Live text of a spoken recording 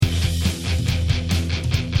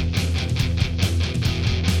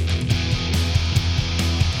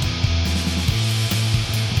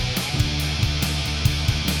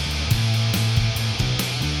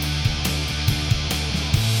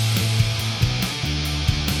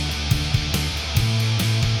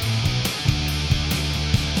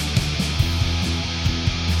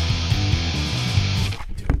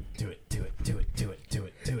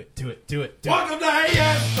Do it. Welcome to Hey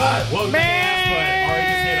Ass Butt. Welcome to Hey Ass Butt. Ari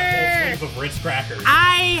just had a whole sleeve of Ritz crackers.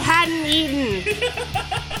 I hadn't eaten.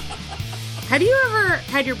 Have you ever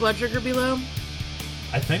had your blood sugar be low?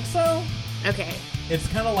 I think so. Okay. It's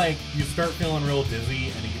kind of like you start feeling real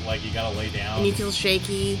dizzy and you gotta lay down. And you feel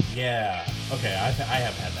shaky. Yeah. Okay, I have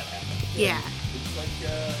had that happen. Yeah. It's like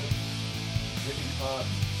drinking pot.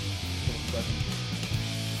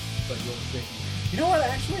 It's like real shaky. You know what?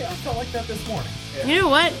 Actually, I felt like that this morning. Yeah. You know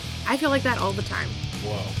what? I feel like that all the time.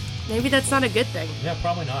 Whoa. Maybe that's not a good thing. Yeah,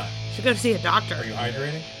 probably not. Should go see a doctor. Are you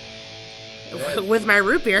hydrating? With my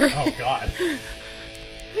root beer. Oh, God.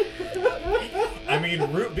 I mean,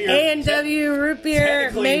 root beer... A&W root beer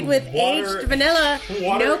technically, made with water- aged vanilla.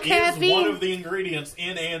 Water No is caffeine. one of the ingredients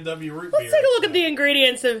in A&W root beer. Let's take a look at the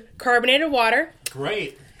ingredients of carbonated water,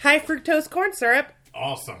 Great. high fructose corn syrup,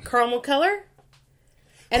 Awesome. caramel color,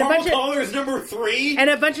 and Caramel a bunch color is number 3? and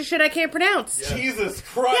a bunch of shit I can't pronounce. Yeah. Jesus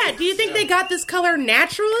Christ. Yeah, do you think they got this color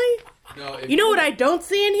naturally? No, if You know what I don't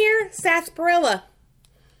see in here? Sarsaparilla.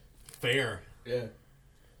 Fair. Yeah.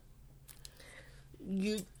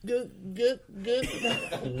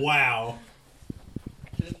 Wow.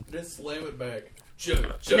 Just slam it back.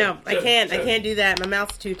 No, I can't. I can't do that. My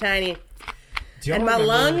mouth's too tiny. Do y'all And my remember-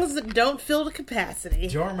 lungs don't fill to capacity.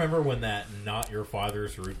 Do y'all remember when that Not Your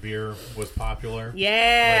Father's root beer was popular?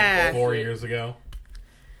 Yeah. Like 4 years ago?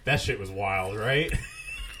 That shit was wild, right?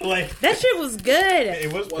 Like, That shit was good.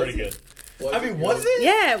 it was pretty good. Was I mean, was it?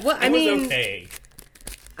 Yeah, well, It was okay.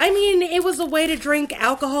 I mean, it was a way to drink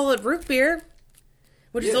alcohol at root beer,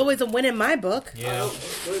 which is Yeah. always a win in my book. Yeah.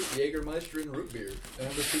 Put Jägermeister in root beer. And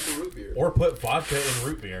have a super root beer. Or put vodka in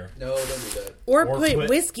root beer. No, don't do that. Or put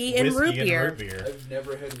whiskey in root in beer. root beer. I've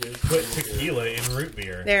never had whiskey. Put in root beer. tequila in root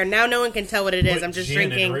beer. There, now no one can tell what it is. Put I'm just gin in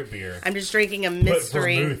drinking. root beer. I'm just drinking a Put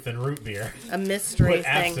mystery. vermouth in root beer. A mystery Put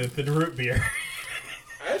thing. absinthe in root beer.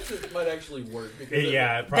 Absinthe might actually work. Because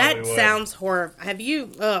Yeah, it probably That would. sounds horrible. Have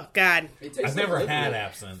you? Oh God, it tastes I've like never liquor. had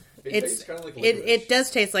absinthe. It it's tastes kind of like it. licorice. It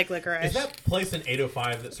does taste like licorice. Is that place in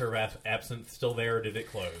 805 that served absinthe still there, or did it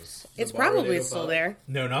close? It's The bar at probably 805? still there.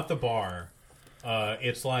 No, not the bar.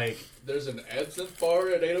 It's like, There's an absinthe bar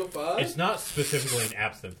at 805? it's not specifically an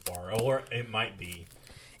absinthe bar, or it might be.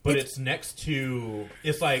 But it's next to,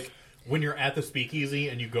 it's like when you're at the speakeasy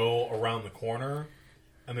and you go around the corner,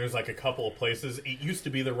 and there's like a couple of places. It used to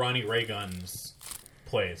be the Ronnie Reagan's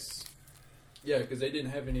place. Yeah, because they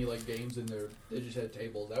didn't have any like games in there. They just had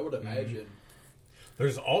tables. I would imagine.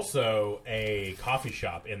 There's also a coffee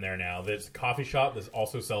shop in there now. There's a coffee shop that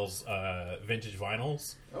also sells vintage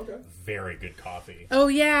vinyls. Okay. Very good coffee. Oh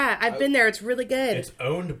yeah, I've been there. It's really good. It's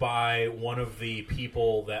owned by one of the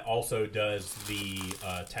people that also does the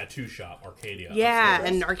tattoo shop, Arcadia. Yeah, So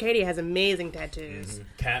and Arcadia has amazing tattoos.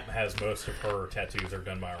 Kat has most of her tattoos are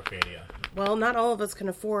done by Arcadia. Well, not all of us can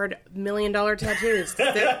afford $1 million tattoos.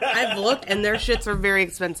 I've looked, and their shits are very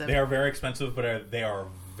expensive. They are very expensive, but they are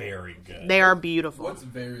very good. They are beautiful. What's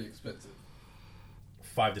very expensive?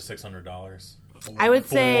 $500 to $600. I would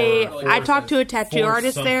say For- I talked to a tattoo For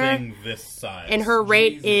artist there, something this size. and her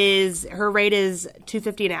rate Jesus. is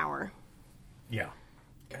 $250 an hour. Yeah.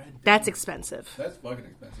 God damn, That's expensive. that's fucking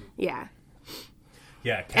expensive. Yeah,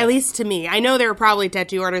 Yeah. at least to me. I know there are probably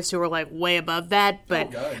tattoo artists who are like way above that, but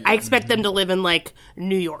Oh, God, yeah. I expect them to live in like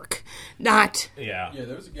New York, not. Yeah. Yeah,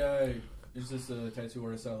 there was a guy. There's this tattoo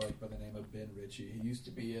artist I like by the name of Ben Ritchie. He used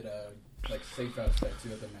to be at like Safe House Tattoo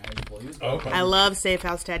at the Mashable. He was Okay. I love Safe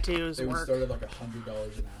House Tattoos They would work. start at like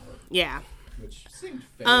 $100 an hour, Yeah. which seemed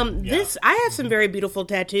fair. Yeah. This I have some very beautiful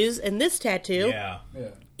tattoos, and this tattoo Yeah. yeah.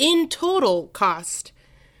 in total cost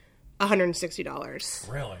 $160.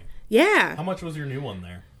 Really? Yeah, How much was your new one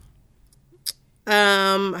there?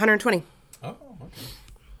 120. Oh, okay.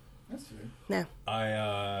 That's fair. No,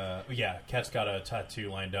 Kat's got a tattoo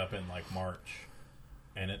lined up in like March,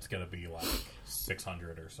 and it's gonna be like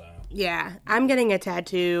 600 or so. yeah, I'm getting a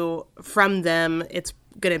tattoo from them. It's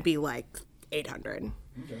gonna be like 800.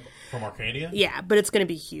 Okay. From Arcadia? Yeah, but it's gonna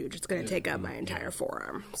be huge. It's gonna take up my entire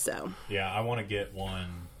forearm. So Yeah, I want to get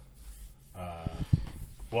one.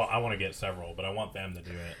 Well, I want to get several, but I want them to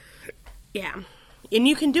do it. yeah, and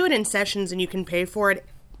you can do it in sessions, and you can pay for it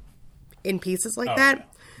in pieces like that.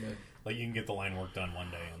 Yeah. Yeah. Like you can get the line work done one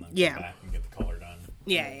day and then Yeah. come back and get the color done.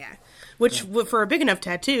 Yeah. Which for a big enough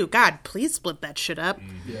tattoo, God, please split that shit up.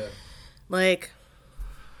 Yeah. Like,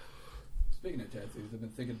 Speaking of tattoos, I've been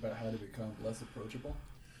thinking about how to become less approachable.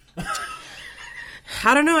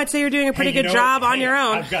 I don't know. I'd say you're doing a pretty Hey, you good know job what? on Hey, your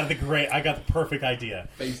own. I got the perfect idea.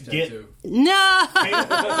 Face Get tattoo. No.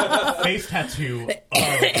 face tattoo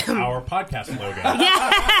of our podcast logo.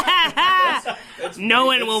 Yeah. No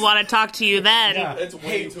one will want to talk to you then. Yeah. That's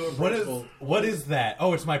way too approachable. What is that?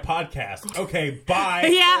 Oh, it's my podcast. Okay, bye.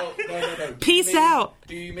 Yeah. No. Do you Peace mean- out.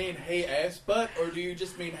 Do you mean hey ass butt or do you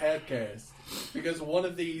just mean Hadcast? Because one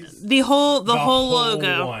of these The whole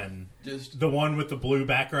logo. One. just The one with the blue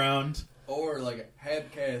background. or like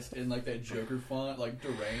Hadcast in like that Joker font, like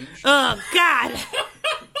deranged, Oh God.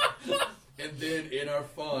 and then in our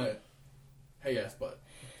font, hey ass butt.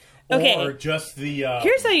 Okay. Or just the...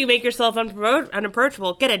 Here's how you make yourself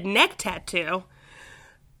unapproachable. Get a neck tattoo.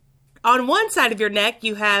 On one side of your neck,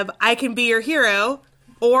 you have "I can be your hero,"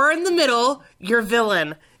 or in the middle, your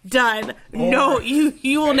villain. Done. No,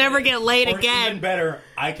 you will never get laid or again. even better,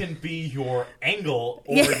 I can be your angle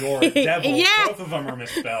or Yeah. your devil. Yeah. Both of them are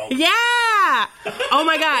misspelled. Yeah. Oh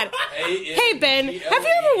my God. Hey Ben, have you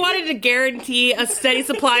ever wanted to guarantee a steady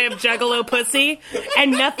supply of Juggalo pussy and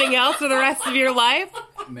nothing else for the rest of your life?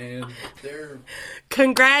 Man, they're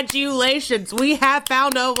Congratulations, we have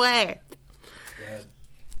found a way. bad.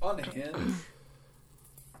 On Hinge,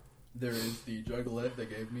 there is the juggalette that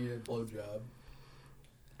gave me a blowjob.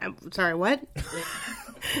 I'm sorry, what?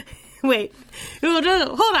 Wait, hold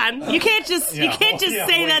on. You can't just say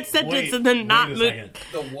that sentence and then not wait a move. second.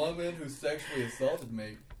 The woman who sexually assaulted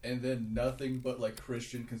me, and then nothing but like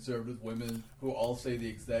Christian conservative women who all say the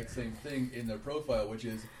exact same thing in their profile, which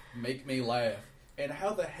is "make me laugh." And how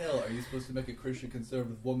the hell are you supposed to make a Christian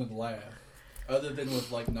conservative woman laugh, other than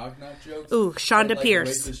with like knock jokes? Ooh, Shonda and, like,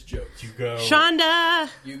 Pierce. racist jokes. You go... Shonda.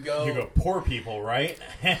 You go. You go poor people, right?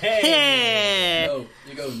 Hey. Hey. No,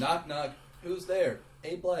 you go knock. Who's there?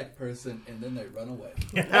 A black person, and then they run away.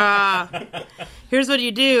 Here's what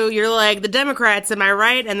you do. You're like, the Democrats, am I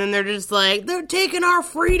right? And then they're just like, they're taking our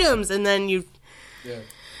freedoms. And then you... Yeah.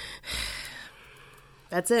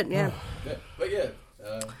 That's it, yeah. Yeah, but yeah.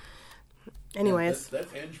 Anyways.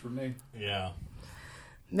 That's Hinge for me. Yeah.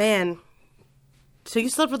 Man. So you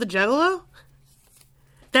slept with a juggalo?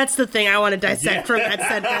 That's the thing I want to dissect from that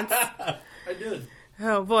sentence. I did.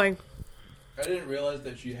 Oh, boy. I didn't realize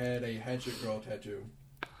that she had a Hatchet Girl tattoo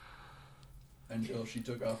until she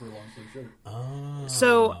took off her long sleeve shirt. Oh.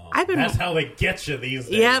 So, I've been... That's how they get you these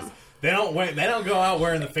days. Yep. They don't go out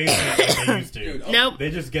wearing the face mask like they used to. Dude, Nope.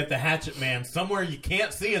 They just get the hatchet man somewhere you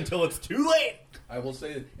can't see until it's too late. I will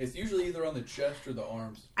say that it's usually either on the chest or the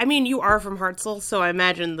arms. I mean, you are from Hartselle, so I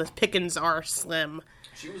imagine the pickings are slim.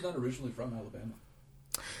 She was not originally from Alabama.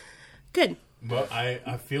 Good. But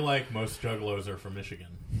I feel like most juggalos are from Michigan.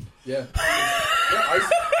 Yeah.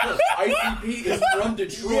 ICP is from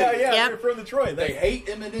Detroit. Yep. they're from Detroit. They hate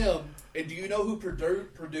Eminem. And do you know who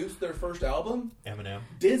produced their first album? Eminem.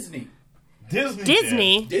 Disney.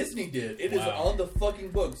 Disney? Disney did. It is Wow. on the fucking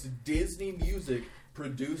books. Disney Music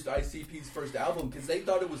produced ICP's first album because they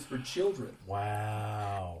thought it was for children.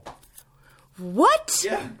 Wow. What?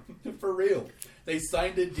 Yeah, for real. They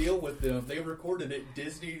signed a deal with them. They recorded it.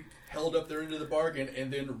 Disney held up their end of the bargain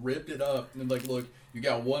and then ripped it up. And like, look, you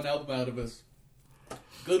got one album out of us.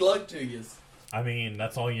 Good luck to you. I mean,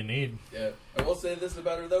 that's all you need. Yeah. I will say this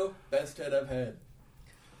about her, though. Best head I've had.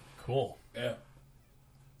 Cool. Yeah.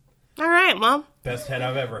 All right, well. Best head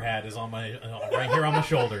I've ever had is on my right here on my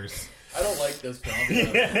shoulders. I don't like this film. Can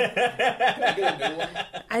I get a new one?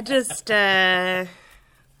 I just,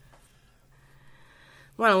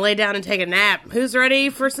 want to lay down and take a nap. Who's ready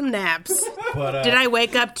for some naps? But Did I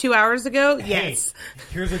wake up 2 hours ago? hey, Yes.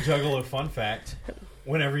 here's a Juggalo fun fact.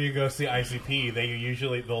 Whenever you go see ICP,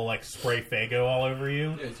 they'll like spray Faygo all over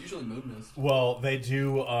you. Yeah, it's usually Moon Mist. Well, they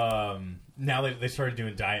do. Now they started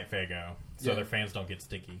doing Diet Faygo, so Yeah. their fans don't get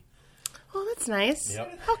sticky. Oh, that's nice.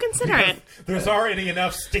 Yep. How considerate. There's already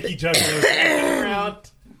enough sticky juggalos around.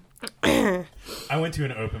 I went to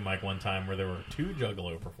an open mic one time where there were 2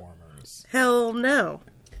 juggalo performers. Hell no.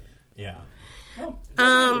 Yeah, Oh,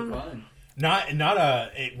 that's fine.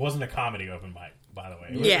 it wasn't a comedy open mic, by the way.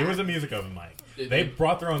 Yeah. It was a music open mic. Did They they-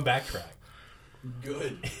 brought their own backtrack.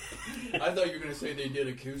 Good. I thought you were going to say they did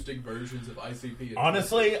acoustic versions of ICP.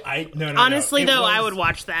 Honestly, no. Honestly, It though, was- I would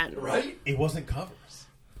watch that. Right? It wasn't covers.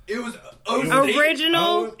 It was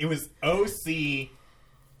Original? It was OC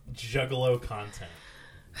Juggalo content.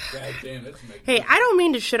 God damn, that's making Hey, I don't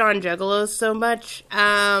mean to shit on juggalos so much.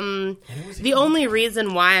 The only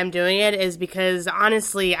reason why I'm doing it is because,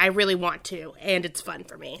 honestly, I really want to, and it's fun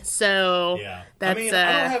for me. So, Yeah, that's, I mean,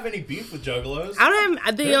 I don't have any beef with juggalos. I don't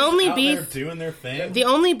have, the They're just only out beef, there doing their thing. the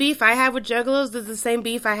only beef I have with juggalos is the same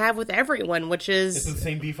beef I have with everyone, which It's the is,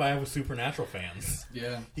 same beef I have with Supernatural fans.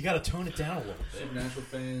 Yeah. You got to tone it down a little bit. Supernatural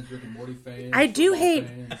fans, Rick and Morty fans. I do football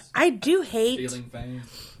hate, fans, Stealing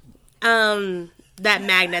fans. that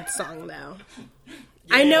Magnet song, though.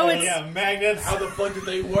 I know it's, Magnets. How the fuck did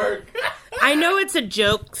they work? I know it's a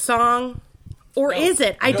joke song, Or is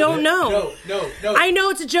it? I don't know. No. I know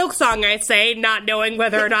it's a joke song, I say, not knowing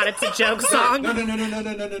whether or not it's a joke song.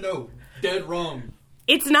 No. Dead wrong.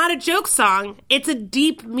 It's not a joke song. It's a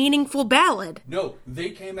deep, meaningful ballad. No, they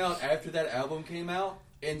came out after that album came out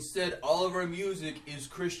and said all of our music is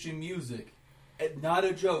Christian music. And not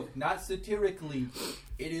a joke, not satirically.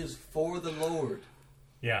 It is for the Lord.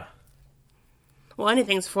 Yeah. Well,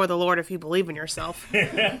 anything's for the Lord if you believe in yourself.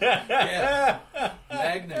 Yeah.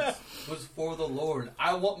 Magnets was for the Lord.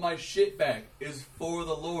 I Want My Shit Back is for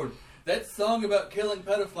the Lord. That song about killing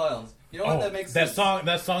pedophiles. You know what that makes sense?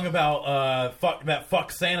 That song about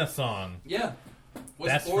fuck Santa song. Yeah. Was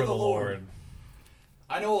That's for the Lord.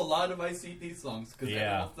 I know a lot of ICP songs because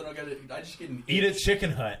Yeah. I just get an Eat It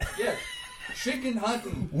Chicken Hut. Yeah. Chicken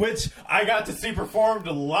hunting. Which I got to see performed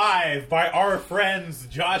live by our friends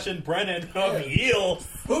Josh and Brennan of Eel.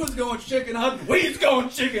 Who's going chicken hunting? We's going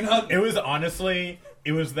chicken hunting. It was honestly,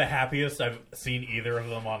 it was the happiest I've seen either of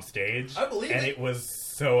them on stage. I believe and it. it was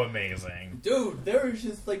so amazing. Dude, there was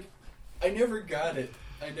just like, I never got it.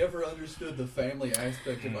 I never understood the family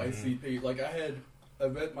aspect of ICP. Like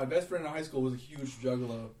my best friend in high school was a huge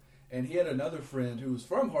juggalo, and he had another friend who was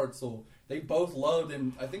from Hartselle. They both loved,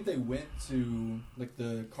 and I think they went to like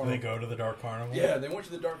the carnival. They go to the Dark Carnival? Yeah, they went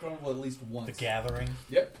to the Dark Carnival at least once. The Gathering?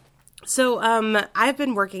 Yep. So, I've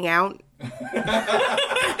been working out.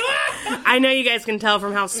 I know you guys can tell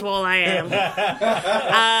from how swole I am.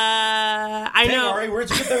 I Hey, know. Ari, where'd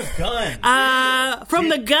you get those guns? From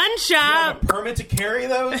the gun You have shop. a permit to carry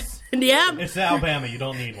those? Yep. It's Alabama. You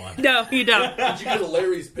don't need one. No, you don't. Did you go to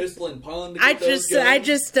Larry's Pistol and Pond? To I get those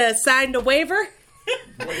just guns? signed a waiver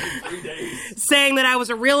Waited 3 days. saying that I was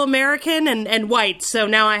a real American and white, so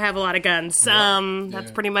now I have a lot of guns.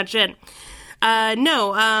 That's pretty much it.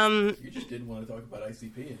 No, You just didn't want to talk about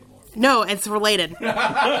ICP anymore. no, it's related. So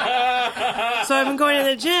I've been going to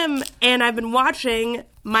the gym, and I've been watching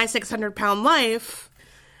My 600-Pound Life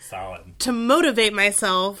Solid. to motivate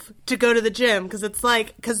myself to go to the gym, because it's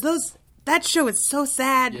like, that show is so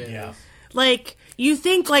sad. Yeah. Like, you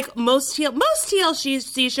think, like, most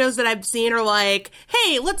TLC shows that I've seen are like,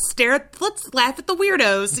 hey, let's laugh at the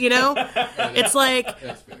weirdos, you know? It's like,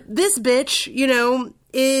 That's fair. this bitch, you know,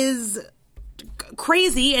 is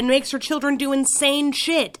crazy and makes her children do insane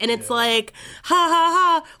shit. And it's like, ha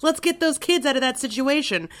ha ha, let's get those kids out of that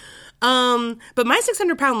situation. But My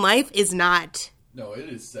 600-Pound Life is not. No, it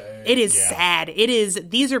is sad. It is sad.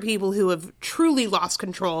 These are people who have truly lost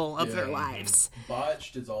control of their Yeah. lives.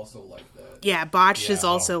 Botched is also like that. Yeah, Botched is Yeah,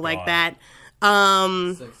 also oh, like God.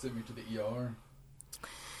 that. Sex sent me to the ER.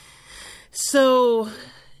 So,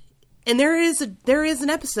 and there is an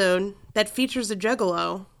episode that features a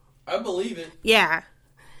juggalo. I believe it. Yeah.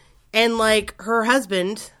 And like her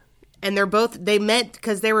husband, and they met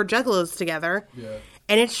because they were juggalos together. Yeah.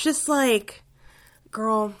 And it's just like,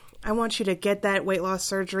 girl, I want you to get that weight loss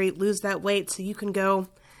surgery, lose that weight so you can go,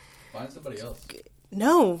 Find somebody else.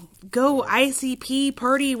 no, go ICP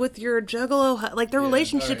party with your juggalo. Like, their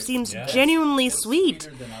relationship alright. seems Yeah. genuinely sweet.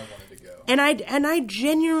 Sweeter than I wanted to go. And I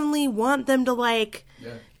genuinely want them to, like,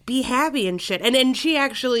 Yeah. be happy and shit. And she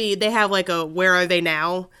actually, they have like a Where Are They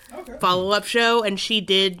Now Okay. follow-up show, and she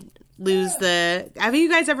did lose have you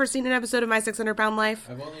guys ever seen an episode of My 600-Pound Life?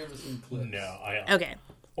 I've only ever seen clips. No, I Okay.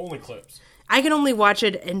 only clips. I can only watch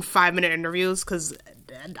it in 5-minute interviews because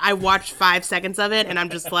I watched 5 seconds of it and I'm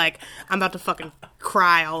just like, I'm about to fucking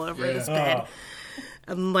cry all over Yeah. this bed.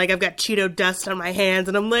 I'm like, I've got Cheeto dust on my hands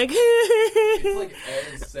and I'm like, It's like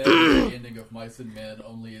as sad as the ending of Mice and Men,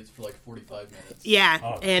 only it's for like 45 minutes. yeah,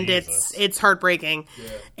 Oh, and Jesus. it's heartbreaking. Yeah.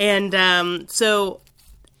 And so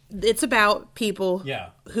it's about people Yeah.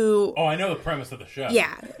 who Oh, I know the premise of the show.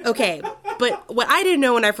 yeah, okay. But what I didn't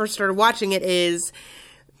know when I first started watching it is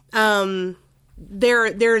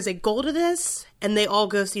there is a goal to this, and they all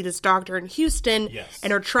go see this doctor in Houston Yes.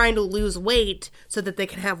 and are trying to lose weight so that they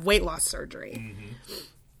can have weight loss surgery.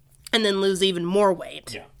 And then lose even more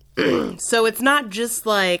weight. Yeah. So it's not just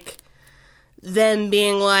like them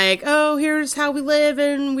being like, oh, here's how we live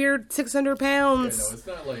and we're 600 Yeah, pounds. no, it's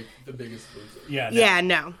not like The Biggest Loser. Yeah. No. Yeah,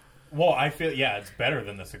 no. Well, I feel it's better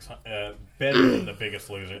than better than the Biggest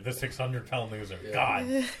Loser, the 600-pound loser. God,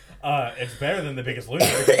 it's better than the Biggest Loser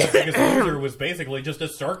because the Biggest Loser was basically just a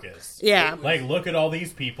circus. Yeah. Like, look at all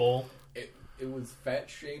these people. It was fat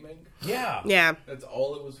shaming. Yeah, Yeah. That's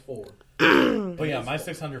all it was for. But yeah, My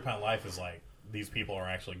 600-Pound Life is like these people are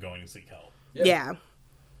actually going to seek help. Yeah.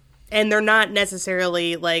 And they're not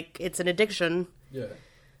necessarily like it's an addiction. Yeah.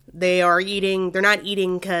 They're not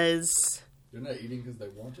eating because, They're not eating because they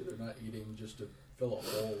want to. They're not eating just to fill a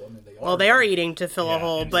hole. I mean, they are. well, they are eating to fill a Yeah,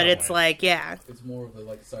 hole, in but some it's ways. like, yeah. It's more of a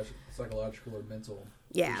like psychological or mental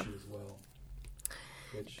Yeah. issue as well.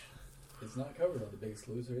 which is not covered on The Biggest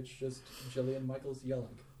Loser. It's just Jillian Michaels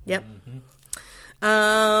yelling. Yep.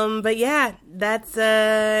 But yeah, that's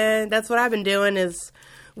what I've been doing is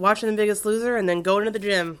watching The Biggest Loser and then going to the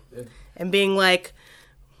gym Yeah. and being like,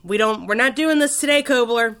 we're not doing this today,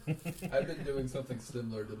 Kobler. I've been doing something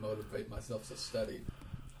similar to motivate myself to study.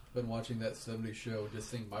 Been watching that 70s show and just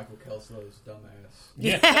seeing Michael Kelso's dumbass.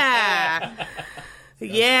 Yeah.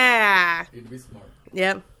 Yeah. Need to be smart.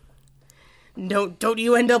 Yep. Don't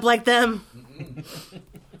you end up like them.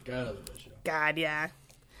 God, I love that show. God, yeah.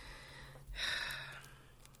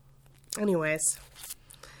 Anyways,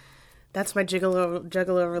 that's my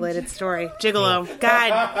Juggalo related story. Gigolo.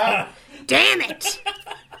 God damn it!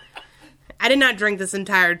 I did not drink this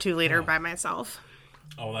entire 2-liter by myself.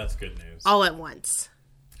 Oh, that's good news. All at once.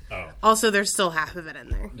 Oh. Also, there's still half of it in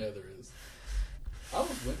there. Yeah, there is. I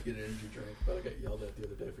almost went to get an energy drink, but I got yelled at the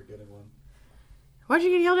other day for getting one. Why'd you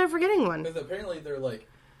get yelled at for getting one? Because apparently they're like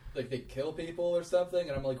they kill people or something,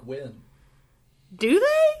 and I'm like, when? Do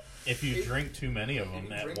they? If you drink too many of them If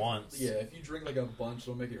you at drink- once. Yeah, if you drink like a bunch,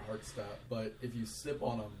 it'll make your heart stop. But if you sip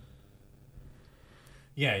on them,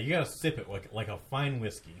 Yeah, you gotta sip it like a fine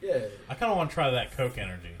whiskey. yeah. I kind of want to try that Coke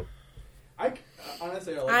energy.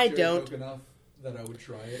 Honestly, I like I Cherry don't. Coke enough that I would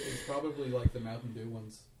try it. It's probably like the Mountain Dew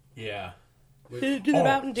ones. Yeah. Which, Do the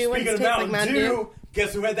Mountain Dew ones speaking taste of like Mountain Mountain Dew? Dew,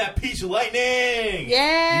 guess who had that peach lightning?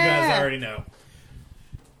 Yeah. You guys already know.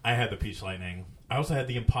 I had the peach lightning. I also had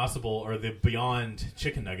the Impossible or the Beyond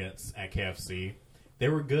chicken nuggets at KFC. They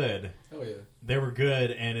were good. oh yeah. They were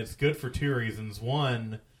good, and it's good for two reasons.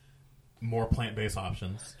 One, more plant-based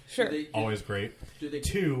options. Sure. Always great. Do they?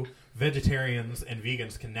 Two, vegetarians and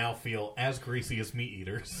vegans can now feel as greasy as meat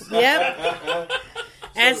eaters. Yep.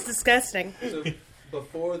 As disgusting. So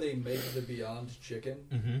before they make the Beyond Chicken,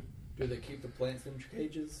 Mm-hmm. do they keep the plants in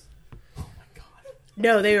cages? Oh my god.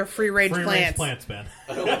 No, they were free-range Free-range plants. plants, man.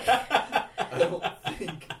 I don't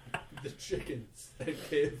think the chickens at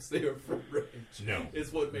KFC are free range. No.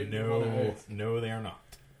 It's what made me want to No, ask. no, they are not.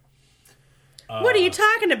 What are you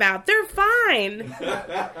talking about? They're fine.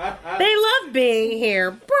 They love being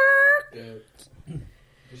here. Brr. Yeah.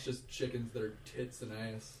 It's just chickens that are tits and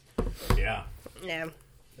ass Yeah. Yeah.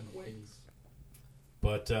 and wings.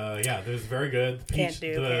 But yeah, this is very good. The Can't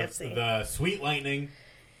do KFC. The Sweet Lightning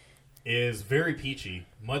is very peachy,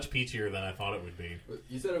 much peachier than I thought it would be. But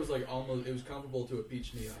you said it was like almost. It was comparable to a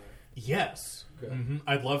peach Neon. Yes, Okay.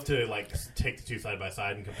 I'd love to like take the two side by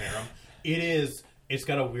side and compare them. It is. It's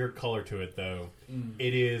got a weird color to it though.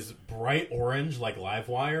 It is bright orange like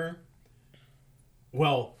Livewire.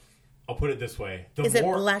 Well, I'll put it this way: Is it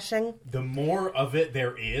blushing? the more of it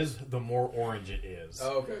there is, the more orange it is.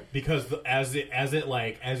 Oh, okay. Because as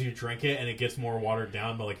you drink it and it gets more watered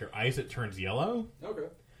down, but like your ice, it turns yellow. Okay.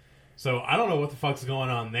 So I don't know what the fuck's going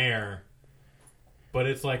on there, but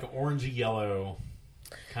it's like orangey yellow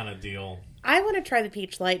kind of deal. I want to try the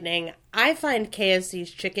Peach Lightning. I find KFC's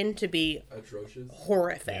chicken to be Atrocious.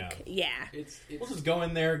 horrific. Yeah. It's We'll just go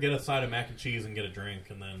in there, get a side of mac and cheese, and get a drink,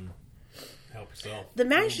 and then help yourself. The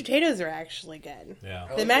mashed potatoes are actually good. Yeah.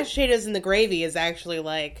 The mashed potatoes and the gravy is actually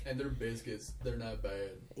like, and their biscuits, they're not bad.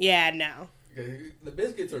 yeah, no. Okay, the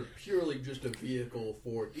biscuits are purely just a vehicle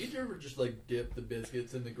for. Did you ever just like dip the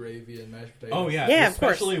biscuits in the gravy and mashed potatoes? Oh yeah, Yeah, of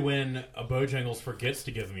course. especially when a Bojangles forgets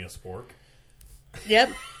to give me a spork.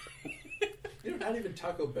 Yep. You know, not even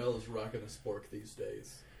Taco Bell is rocking a spork these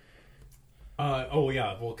days. Oh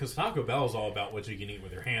yeah, well, because Taco Bell is all about what you can eat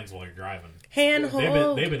with your hands while you're driving.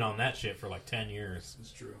 Handhold. They've been on that shit for like 10 years.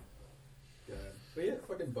 It's true. God. But yeah,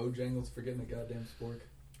 fucking Bojangles forgetting a goddamn spork.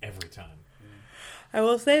 Every time. I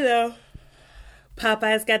will say though,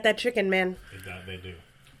 Popeye's got that chicken, man. They do.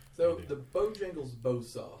 So They the Bojangles bow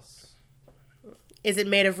sauce. Is it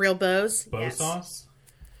made of real bows? Bow Yes. sauce?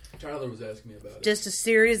 Tyler was asking me about it. Just a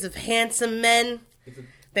series of handsome men. It's a,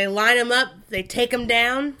 They line them up. They take them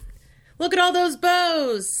down. Look at all those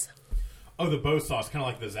bows. Oh, the bow sauce, kind of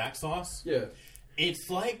like the Zack sauce. yeah.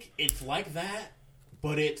 It's like that,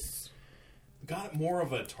 but it's got more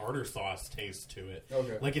of a tartar sauce taste to it.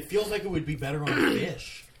 Okay. Like it feels like it would be better on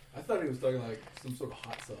fish. I thought he was talking like some sort of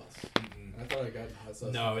hot sauce. I thought I got hot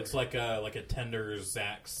sauce. No, it's like a tender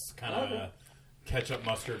Zack's kind of Okay. ketchup,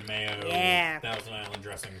 mustard, mayo, Yeah. Thousand Island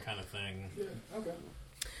dressing kind of thing. Yeah, okay.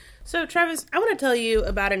 So, Travis, I want to tell you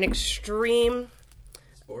about an extreme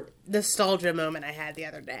Sport. nostalgia moment I had the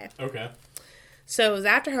other day. Okay. So, it was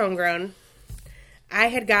after Homegrown. I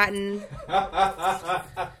had gotten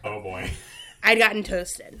Oh boy. I'd gotten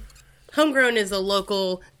toasted. Homegrown is a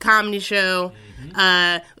local comedy show.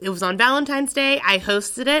 It was on Valentine's Day. I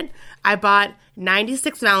hosted it. I bought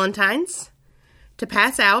 96 Valentines to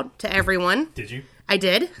pass out to everyone. Did you? I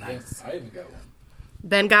did. Nice. Yeah, I even got one.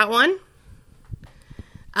 Ben got one.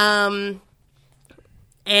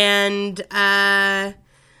 And I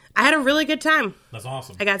had a really good time. That's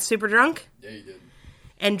awesome. I got super drunk, Yeah, you did.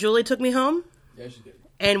 and Julie took me home, Yeah, she did.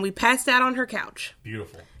 and we passed out on her couch.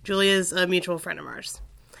 Beautiful. Julie is a mutual friend of ours.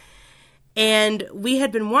 And we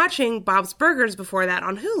had been watching Bob's Burgers before that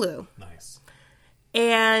on Hulu. Nice.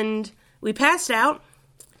 And we passed out.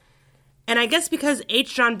 And I guess because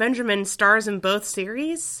H. John Benjamin stars in both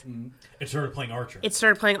series, It started playing Archer. it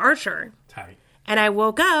started playing Archer. Tight. And I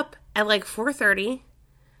woke up at like 4:30.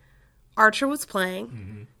 Archer was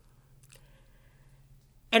playing.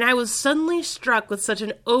 And I was suddenly struck with such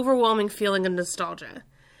an overwhelming feeling of nostalgia.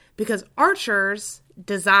 Because Archer's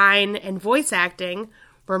design and voice acting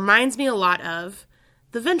reminds me a lot of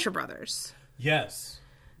the Venture Brothers. Yes.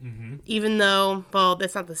 Even though, well,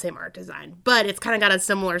 it's not the same art design. But it's kind of got a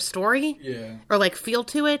similar story. Yeah. Or like feel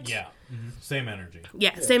to it. Yeah. Same energy.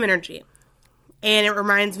 Yeah, same energy. And it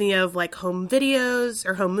reminds me of like home videos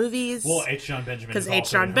or home movies. Well, H. John Benjamin. 'Cause is H.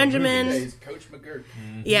 also John in her Benjamin- Yeah, movies. he's Coach McGurk.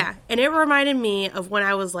 Yeah, and it reminded me of when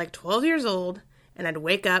I was like 12 years old and I'd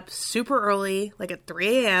wake up super early, like at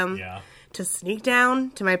 3 a.m., Yeah. to sneak down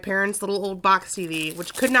to my parents' little old box TV,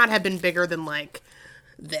 which could not have been bigger than like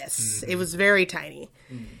this. It was very tiny.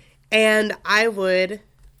 And I would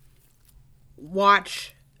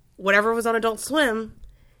watch whatever was on Adult Swim,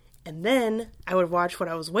 and then I would watch what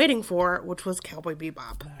I was waiting for, which was Cowboy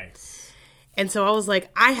Bebop. Nice. And so I was like,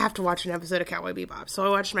 I have to watch an episode of Cowboy Bebop. So I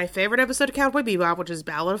watched my favorite episode of Cowboy Bebop, which is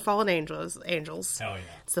Ballad of Fallen Angels. Hell yeah.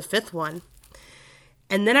 It's the 5th one.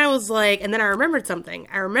 And then I was like, and then I remembered something.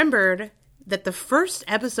 I remembered that the first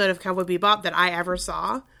episode of Cowboy Bebop that I ever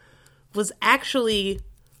saw was actually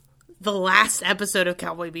the last episode of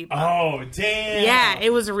Cowboy Bebop. Oh, damn. Yeah,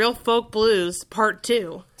 it was Real Folk Blues Part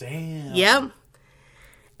 2. Damn. Yep.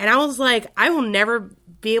 And I was like, I will never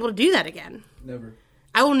be able to do that again. Never.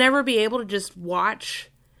 I will never be able to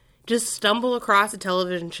just stumble across a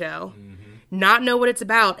television show, not know what it's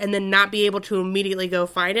about, and then not be able to immediately go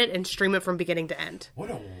find it and stream it from beginning to end. What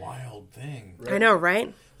a wild thing. I know,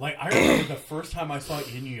 right? Like, I remember the first time I saw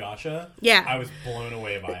Inuyasha. Yeah. I was blown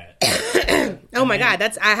away by it. Oh my god,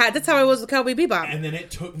 that's how I was with Cowboy Bebop. And then it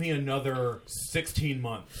took me another 16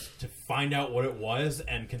 months to find out what it was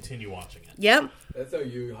and continue watching it. Yep. That's how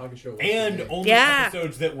Yu Yu Hakusho was. And to me. only Yeah.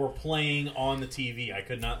 episodes that were playing on the TV. I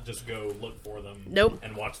could not just go look for them Nope.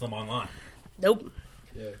 and watch them online. Nope.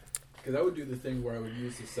 Yeah. Because I would do the thing where I would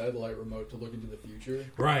use the satellite remote to look into the future.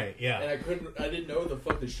 Right, yeah. And I didn't know what the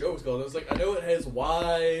fuck the show was called. I was like, I know it has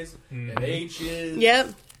Y's and H's.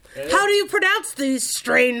 Yep. And How do you pronounce these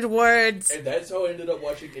strange words? And that's how I ended up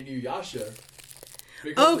watching Inuyasha.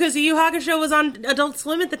 Oh, because Yu Yu Hakusho was on Adult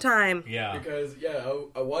Swim at the time. Yeah. Because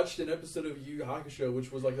I watched an episode of Yu Yu Hakusho,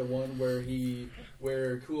 which was like the one where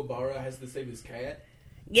Kuwabara has to save his cat.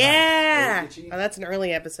 Yeah. Nice. Oh, that's an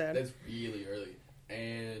early episode. That's really early,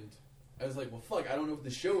 and I was like, well, fuck, I don't know what the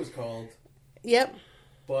show is called, Yep.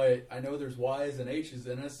 but I know there's Y's and H's,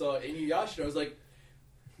 and I saw Inuyasha, and I was like,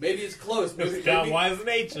 maybe it's close. Maybe, It's got maybe Y's and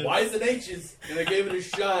H's. Y's and H's, and I gave it a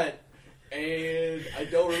shot. And I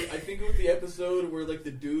think it was the episode where like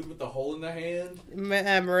the dude with the hole in the hand,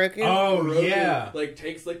 Moroku. Oh, Roku, yeah. like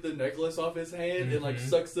takes like the necklace off his hand and like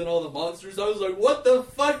sucks in all the monsters. I was like, what the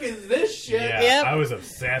fuck is this shit? Yeah, Yep. I was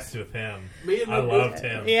obsessed with him. Me and I my loved both-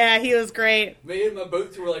 him. Yeah, he was great. Me and my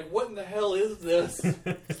both were like, what in the hell is this?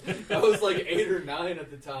 I was like 8 or 9 at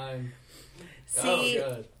the time. See, Oh,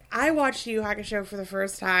 God. I watched Yu Yu Hakusho for the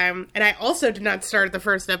first time, and I also did not start the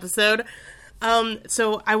first episode.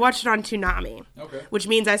 So I watched it on Toonami, Okay. which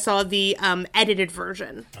means I saw the edited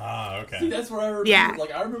version. Ah, See, okay. that's what I remember. Yeah.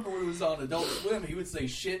 Like, I remember when it was on Adult Swim, he would say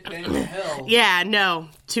shit, bang, to hell. Yeah, no,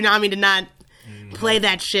 Toonami did not play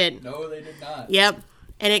that shit. No, they did not. Yep,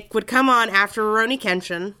 and it would come on after Rurouni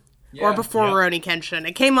Kenshin, or Yeah. before Yep. Rurouni Kenshin.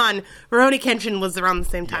 It came on, Rurouni Kenshin was around the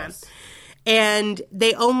same time. Yes. And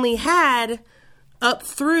they only had up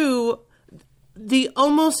through the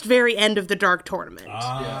almost very end of the Dark Tournament.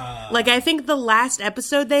 Ah. Like, I think the last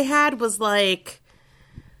episode they had was like,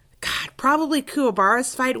 God, probably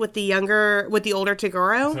Kuwabara's fight with the older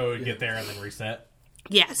Toguro. So we get there and then reset.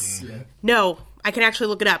 Yes. Yeah. No, I can actually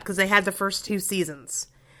look it up because they had the first 2 seasons.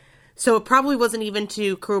 So it probably wasn't even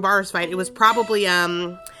to Kuwabara's fight. It was probably,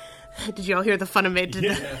 did y'all hear the Funimation?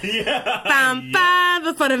 Yeah. Bam, bam,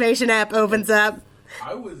 the Funimation app opens up.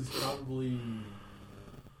 I was probably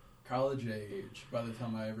college age by the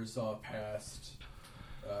time I ever saw past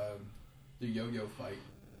the yo-yo fight.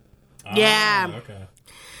 Yeah.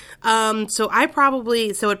 Okay. So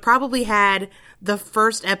it probably had the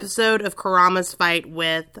first episode of Kurama's fight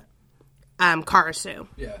with Karasu.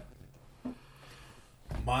 Yeah.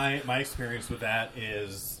 My experience with that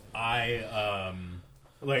is I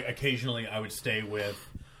like occasionally I would stay with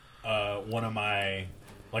one of my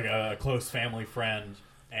like a close family friend,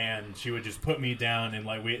 and she would just put me down and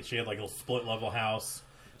like she had like a split level house,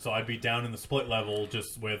 so I'd be down in the split level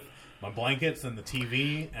just with my blankets and the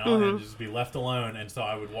TV, and I'd just be left alone. And so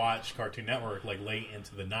I would watch Cartoon Network like late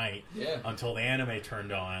into the night until the anime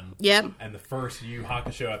turned on. Yep. And the first Yu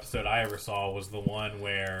Hakusho episode I ever saw was the one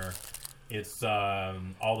where it's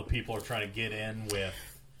all the people are trying to get in with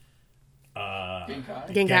Genkai?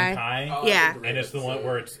 Genkai. Oh, Yeah. that's a great and it's the one episode.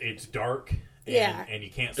 where it's dark and, Yeah. and you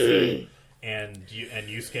can't see. And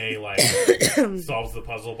Yusuke like solves the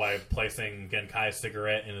puzzle by placing Genkai's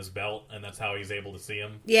cigarette in his belt, and that's how he's able to see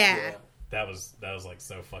him. Yeah. That was like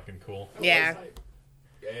so fucking cool. Yeah.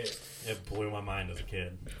 Yeah. It blew my mind as a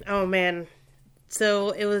kid. Oh, man. So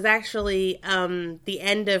it was actually the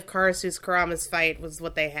end of Karasu's Kurama's fight was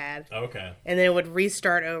what they had. Okay. And then it would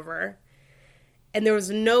restart over. And there was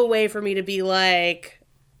no way for me to be like,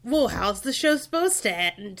 well, how's the show supposed to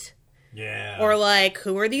end? Yeah. Or like,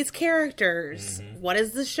 who are these characters? What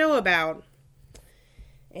is the show about?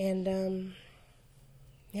 And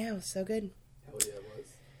yeah, it was so good. Hell yeah, it was.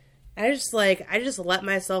 I just let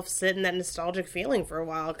myself sit in that nostalgic feeling for a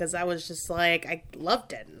while because I was just like, I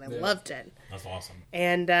loved it and I loved it. That's awesome.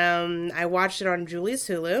 And I watched it on Julie's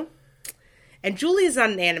Hulu. And Julie's not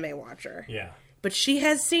an anime watcher. Yeah. But she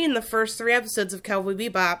has seen the first 3 episodes of Cowboy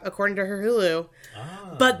Bebop, according to her Hulu.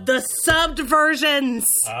 Ah. But the subbed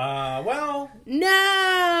versions! Well,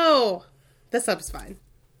 No! The sub's fine.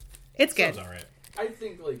 It's good. sounds alright. I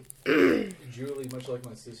think like Julie, much like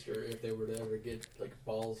my sister, if they were to ever get like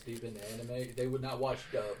balls deep into anime, they would not watch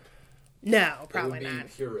dubbed. No, They probably would be not.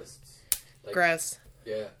 purists. Like, Gross.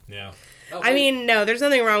 Yeah. Yeah. No, I mean, no, there's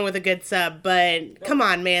nothing wrong with a good sub, but come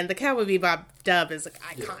on, man. The Cowboy Bebop dub is like,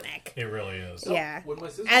 iconic. It really is. Yeah. When my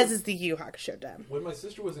sister As was- is the Yu Hakusho dub. When my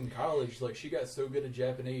sister was in college, like she got so good at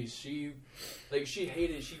Japanese, she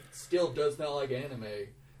hated. She still does not like anime,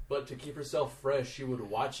 but to keep herself fresh, she would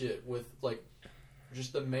watch it with like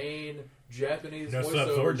just the main Japanese No voiceovers.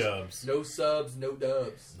 subs or dubs. No subs, no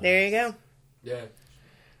dubs. There you go. Yeah.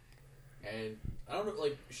 And I don't know,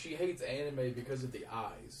 like she hates anime because of the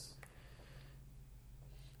eyes.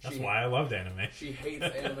 That's why I loved anime. She hates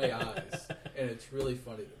anime eyes, and it's really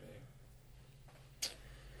funny to me.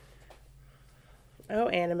 Oh,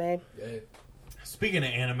 anime. Yeah. Speaking of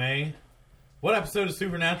anime, what episode of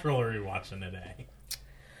Supernatural are you watching today?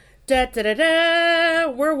 Da da da da!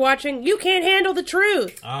 We're watching You Can't Handle the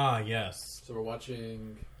Truth! Ah, yes. So we're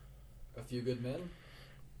watching A Few Good Men.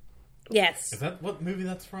 Yes. Is that what movie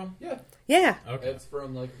that's from? Yeah. Yeah. Okay. It's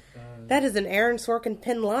from like. That is an Aaron Sorkin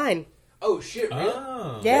pin line. Oh shit! Really?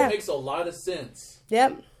 Oh. Yeah. That makes a lot of sense.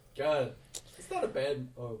 Yep. God, it's not a bad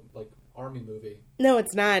like army movie. No,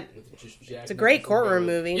 it's not. With just Jack It's a great Nicholson courtroom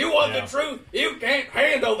going, movie. You want Yeah. the truth? You can't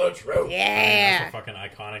handle the truth. Yeah. That's a fucking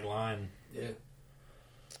iconic line. Yeah.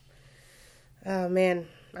 Oh, man.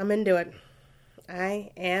 I'm into it.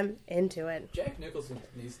 I am into it. Jack Nicholson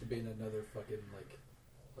needs to be in another fucking like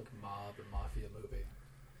mob or mafia movie.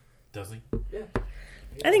 Does he? Yeah.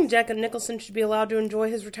 I think Jack Nicholson should be allowed to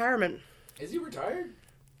enjoy his retirement. Is he retired?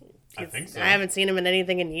 I think so. I haven't seen him in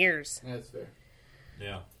anything in years. That's fair.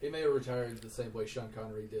 Yeah. He may have retired the same way Sean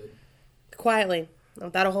Connery did. Quietly.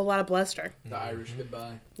 Without a whole lot of bluster. The Irish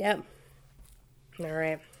goodbye. Yep. All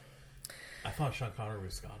right. I thought Sean Connery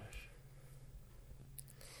was Scottish.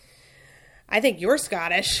 I think you're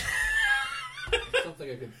Scottish.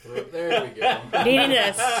 Something I could throw. There we go. Needing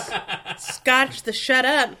to scotch the shut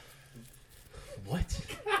up. What?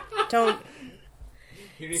 Don't.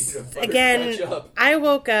 You need to catch Again, up. I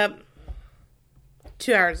woke up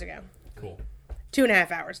 2 hours ago. Cool.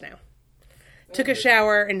 2.5 hours now. Took a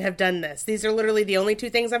shower and have done this. These are literally the only 2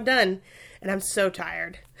 things I've done. And I'm so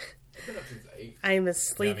tired. I've been up since 8. I am a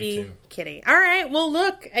sleepy too. kitty. All right, well,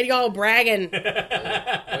 look at y'all bragging.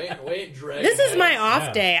 Wait, dragging This is my ass. off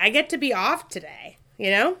Yeah. day. I get to be off today.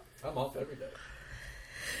 You know? I'm off every day.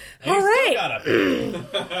 And All you still right.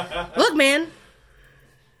 gotta- Look, man.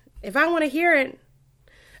 If I want to hear it,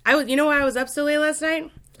 you know why I was up so late last night?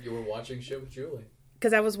 You were watching shit with Julie.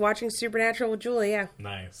 Because I was watching Supernatural with Julie, yeah.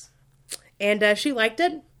 Nice. And she liked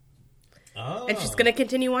it, Oh. and she's going to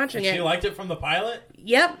continue watching And it. she liked it from the pilot?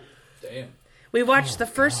 Yep. Damn. We watched the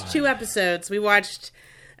first 2 episodes. We watched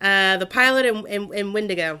the pilot and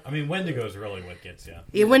Wendigo. I mean, Wendigo's really what gets you.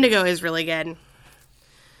 Yeah, Wendigo is really good.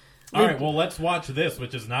 All right, well, let's watch this,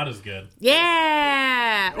 which is not as good.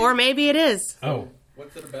 Yeah! Or maybe it is. Oh.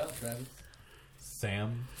 What's it about, Travis?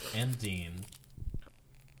 Sam and Dean,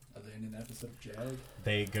 Are they in an episode of Jag?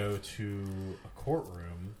 they go to a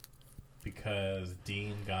courtroom because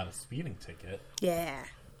Dean got a speeding ticket, Yeah.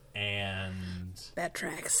 and That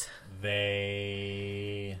tracks.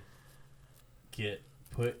 they get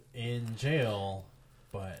put in jail,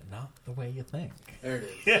 but not the way you think. There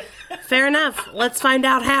it is. Fair enough. Let's find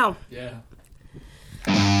out how. Yeah.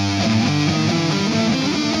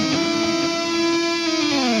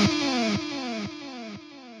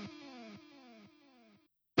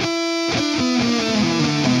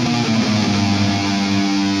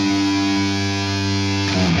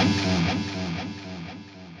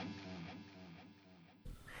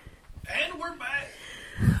 And we're back.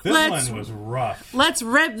 This Let's- one was rough. Let's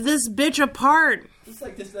rip this bitch apart. It's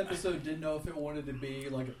like this episode didn't know if it wanted to be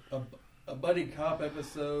like a buddy cop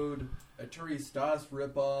episode, a Turi Stas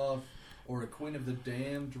ripoff, or a Queen of the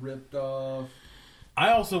Damned ripped off.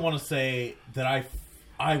 I also want to say that I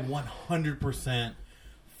 100%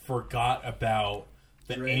 forgot about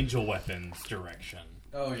the Drake. angel weapons direction.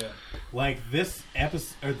 Oh yeah. Like this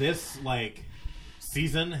episode, or this like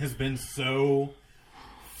season has been so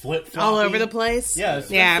flip-floppy. All over the place. Yeah, it's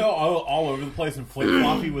been Yeah. so all over the place and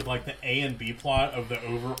flip-floppy with like the A and B plot of the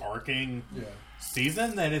overarching Yeah.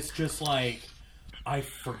 season that it's just like I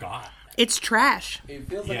forgot. It's trash. It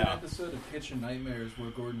feels like Yeah. an episode of Kitchen Nightmares where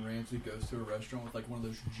Gordon Ramsay goes to a restaurant with like one of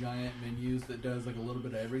those giant menus that does like a little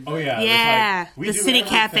bit of everything. Oh yeah, Yeah. it's like, we The do City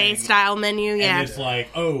Cafe everything, style menu. Yeah. and it's like,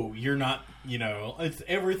 oh, you're not, it's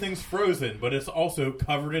everything's frozen, but it's also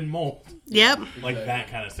covered in mold, Yep. like Exactly. that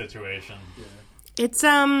kind of situation. Yeah. It's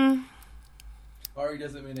Ari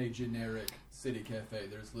doesn't mean a generic City Cafe.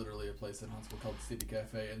 There's literally a place in Huntsville called City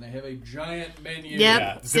Cafe, and they have a giant menu. Yep.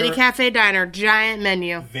 Yeah, City they're- Cafe Diner. Giant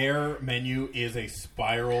menu. Their menu is a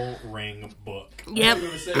spiral ring book. Yep. I'm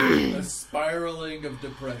going to say a spiraling of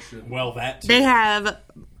depression. Well, that too. They have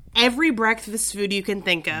every breakfast food you can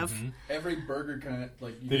think of. Every burger kind of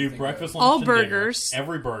like you They can do think breakfast, of. lunch, All and dinner. burgers.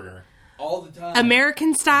 Every burger. all the time.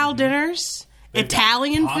 American style dinners. They've got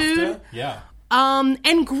Italian pasta, food. yeah,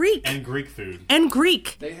 And Greek. and Greek food. And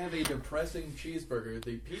Greek. They have a depressing cheeseburger,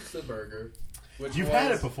 the pizza burger. Which You've was-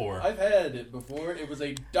 had it before. I've had it before. It was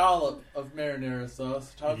a dollop of marinara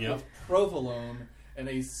sauce topped Yep. with provolone and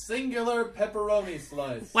a singular pepperoni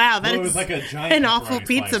slice. Wow, Well, that it was is like a giant an awful pepperoni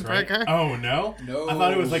pizza slice, right? burger. Oh no, No. I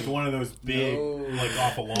thought it was like one of those big, No. like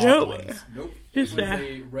off a log Nope. ones. Nope. Just it was that.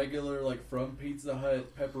 a regular, like, from Pizza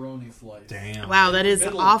Hut pepperoni slice. Damn. Wow, that is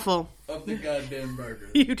Middle. awful. Of the goddamn burger.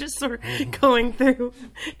 You just sort of going through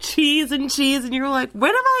cheese, and you're like, when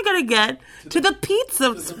am I going to get to the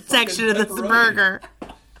pizza the section of fucking this pepperoni. burger?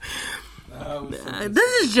 That was so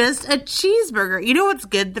This is just a cheeseburger. You know what's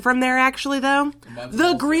good from there, actually, though? Mine's The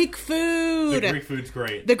also- Greek The food. Greek food's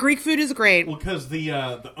great. The Greek food is great. Well, because the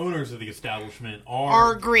owners of the establishment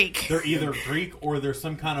Are Greek. They're either Greek or they're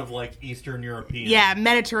some kind of like Eastern European, Yeah,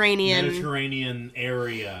 Mediterranean. Mediterranean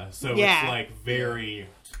area. So Yeah. it's like very,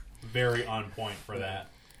 very on point for that.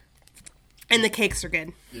 And the cakes are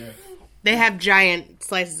good. Yeah. They have giant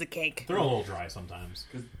slices of cake. They're a little dry sometimes.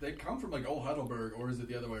 Because they come from, like, Old Heidelberg, or is it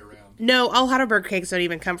the other way around? No, Old Heidelberg cakes don't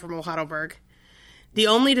even come from Old Heidelberg. The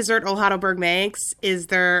only dessert Old Heidelberg makes is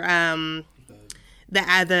their the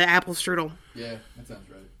apple strudel, Yeah, that sounds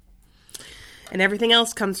right. and everything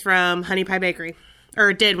else comes from Honey Pie Bakery,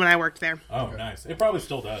 or it did when I worked there. Oh, nice. It probably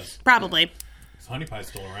still does. Probably. 'Cause Honey Pie's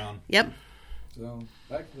still around. Yep. So,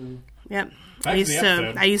 back to... Yep. Back to the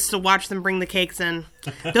episode. I used to watch them bring the cakes in.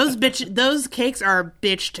 Those cakes are a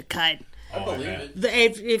bitch to cut. I Oh, believe man.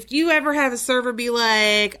 it. If you ever have a server be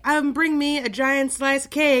like, bring me a giant slice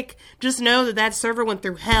of cake, just know that server went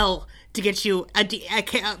through hell to get you a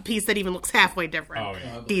piece that even looks halfway different. Oh,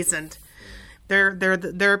 yeah. Decent.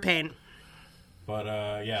 They're a pain. But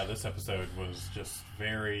yeah, this episode was just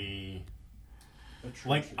very Atrocious.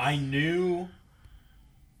 like I knew.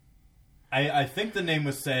 I think the name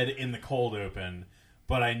was said in the cold open,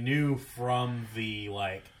 but I knew from the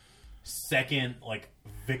like second like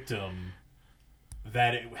victim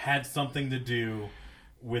that it had something to do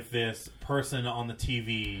with this person on the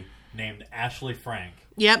TV named Ashley Frank.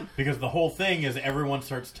 Yep. Because the whole thing is everyone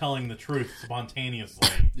starts telling the truth spontaneously.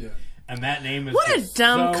 Yeah. And that name is What a just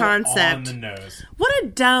dumb so concept. on the nose. What a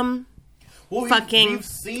dumb. Well, Fucking- we've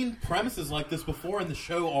seen premises like this before in the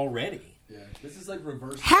show already. Yeah. This is like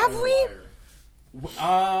reverse... Have Outer we?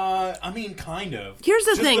 Wire. I mean, kind of. Here's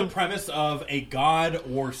the Just thing. the premise of a god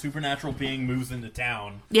or supernatural being moves into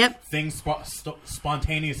town. Yep. Things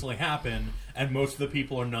spontaneously happen, and most of the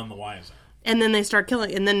people are none the wiser. And then they start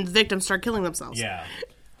killing, and then the victims start killing themselves. Yeah.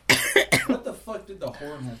 What the fuck did the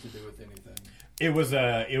horn have to do with anything? It was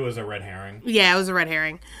a red herring. Yeah, it was a red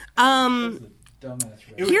herring. dumbass.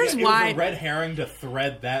 Here's it why. was a red herring to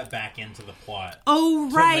thread that back into the plot. Oh,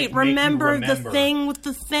 right. make you Remember the remember. thing with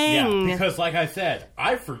the thing. Yeah, because like I said,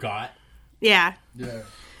 I forgot. Yeah. Yeah.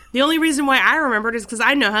 The only reason why I remembered is because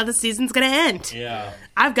I know how the season's going to end. Yeah.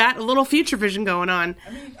 I've got a little future vision going on.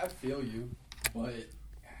 I mean, I feel you, but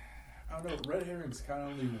I don't know. Red herrings kind of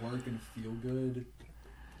only work and feel good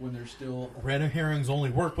when they're still Red herrings only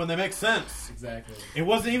work when they make sense. exactly. It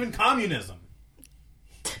wasn't even communism.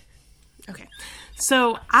 Okay.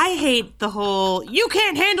 So I hate the whole "you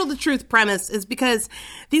can't handle the truth" premise is because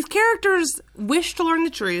these characters wish to learn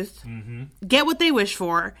the truth, get what they wish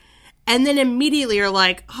for, and then immediately are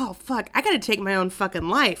like, oh, fuck, I gotta take my own fucking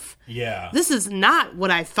life. Yeah. This is not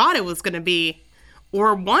what I thought it was gonna be,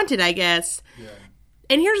 or wanted, I guess. Yeah.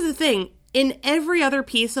 And here's the thing. In every other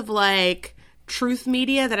piece of, like, truth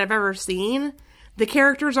media that I've ever seen, the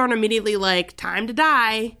characters aren't immediately like, time to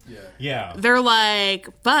die. Yeah. Yeah. They're like,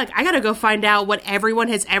 fuck, I gotta go find out what everyone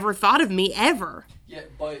has ever thought of me, ever. Yeah,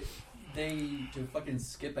 but to fucking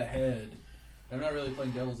skip ahead. I'm not really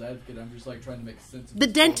playing devil's advocate. I'm just like trying to make sense of The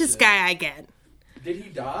this dentist bullshit. guy I get. Did he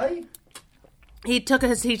die? He took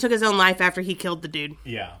his own life after he killed the dude.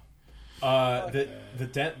 Yeah.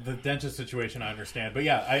 The dentist situation I understand, but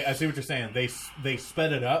yeah, I see what you're saying. They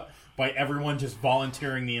sped it up by everyone just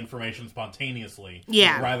volunteering the information spontaneously,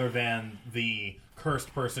 Yeah. rather than the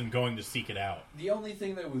cursed person going to seek it out. The only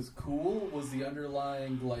thing that was cool was the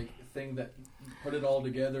underlying like thing that put it all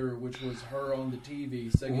together, which was her on the TV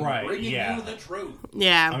singing, Right, bringing yeah. you the truth.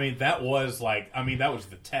 Yeah. I mean, that was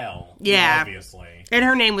the tell. Yeah. Obviously. And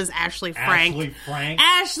her name was Ashley Frank. Ashley Frank.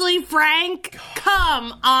 Ashley Frank,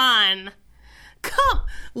 come on.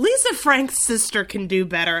 Lisa Frank's sister can do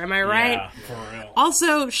better, am I right? Yeah, for real.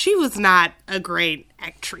 Also, she was not a great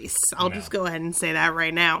actress. I'll No. just go ahead and say that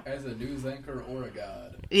right now. As a news anchor or a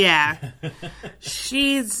god. Yeah.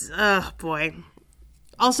 She's, oh boy.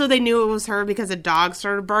 Also, they knew it was her because a dog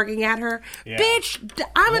started barking at her. Yeah. Bitch,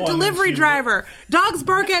 I'm a Well, and then delivery she- driver. Dogs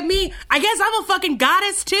bark at me. I guess I'm a fucking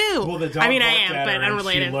goddess too. Well, the dog I mean, I barked am, at but her and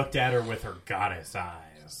unrelated. She looked at her with her goddess eyes.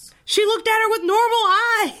 She looked at her with normal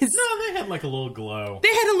eyes. No, they had like a little glow. They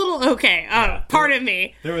had a little, okay. Oh, Yeah. pardon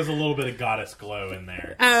me. There was a little bit of goddess glow in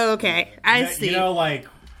there. Oh, okay. I see. You know, like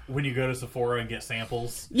when you go to Sephora and get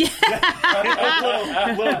samples? Yeah.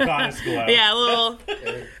 a little goddess glow. Yeah, a little.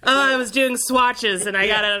 Oh, I was doing swatches and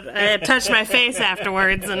I touched my face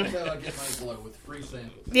afterwards. And That's how I get my glow with free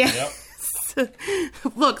samples. yeah. Yep.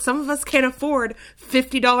 Look, some of us can't afford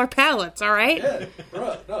 $50 palettes, all right? Yeah,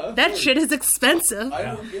 bruh, no, That shit is expensive. I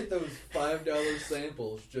don't get those $5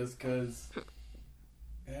 samples just because.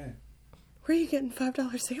 Yeah. Where are you getting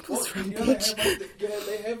 $5 samples Well, from, you know, they bitch? have, like,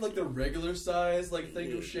 they have like the regular size like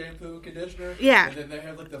thing of shampoo and conditioner. Yeah. And then they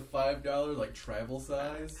have like the $5 like travel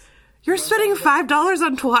size. You're spending $5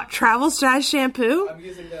 on travel size shampoo? I'm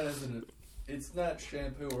using that as it's not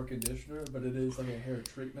shampoo or conditioner, but it is like a hair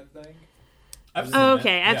treatment thing. I've seen Oh, that.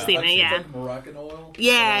 okay, I've seen it, It's yeah. like Moroccan oil.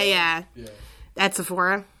 Yeah, yeah. Yeah. At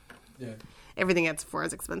Sephora. Yeah. Everything at Sephora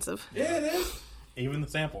is expensive. Yeah, it is. Even the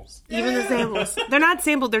samples. Even the samples. They're not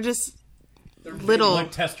sampled, they're just They're little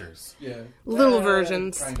Like testers. Yeah. little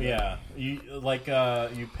versions. kind of. Yeah. You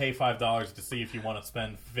pay $5 to see if you want to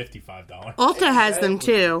spend $55. Ulta has them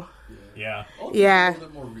Exactly. too. Yeah. Ulta's Yeah. a little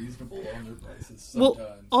bit more reasonable on their prices Well,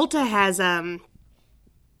 sometimes. Ulta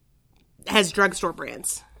has drugstore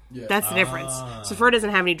brands. yeah. That's the difference. Sephora doesn't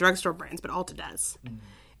have any drugstore brands, but Ulta does.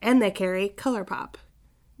 And they carry ColourPop,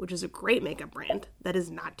 which is a great makeup brand that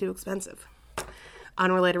is not too expensive.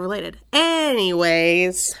 Unrelated, related.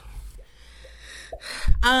 Anyways.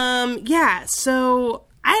 Yeah, so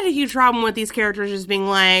I had a huge problem with these characters just being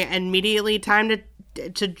like, immediately time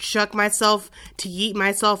to chuck myself, to yeet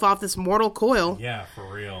myself off this mortal coil. Yeah,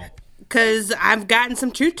 for real. Because I've gotten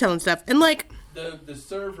some truth-telling stuff. And, like, The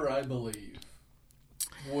server, I believe,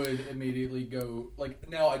 would immediately go like.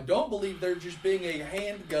 Now, I don't believe there just being a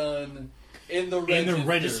handgun in the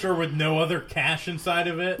register with no other cash inside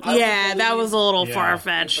of it. I yeah, would that believe was a little Yeah.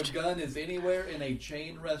 far-fetched. If a gun is anywhere in a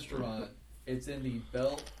chain restaurant, it's in the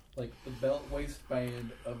belt, like the belt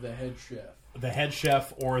waistband of the head chef The head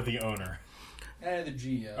chef or the owner. and the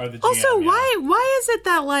GM. Or the GM, Also, yeah. why is it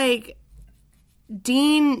that, like,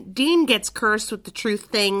 Dean gets cursed with the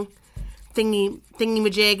truth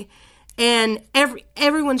thingy-majig, and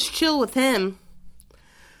everyone's chill with him?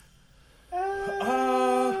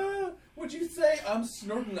 Would you say I'm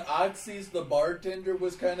snorting oxys? The bartender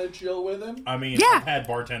was kind of chill with him. I mean, Yeah. I've had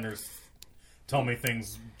bartenders tell me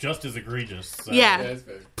things just as egregious. So, Yeah. That's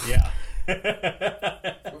fair. Yeah.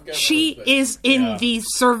 We've got She no respect. is in Yeah. the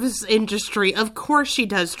service industry. Of course she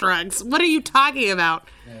does drugs. What are you talking about?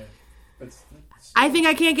 Yeah. But I think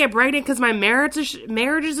I can't get pregnant because my marriage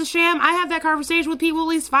is a sham. I have that conversation with people at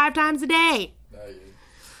least 5 times a day.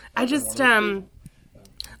 I just,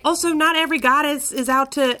 also, not every goddess is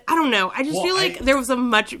out to, I don't know. I just feel like there was a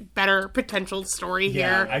much better potential story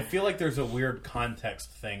here. I feel like there's a weird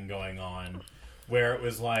context thing going on where it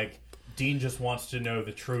was like, Dean just wants to know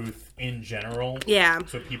the truth in general. Yeah.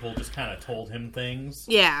 So people just kind of told him things.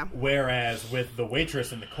 Yeah. Whereas with the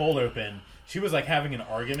waitress in the cold open, she was like having an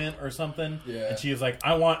argument or something. Yeah. And she was like,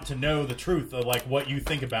 I want to know the truth of like what you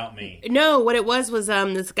think about me. No, what it was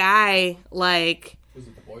this guy, like... Was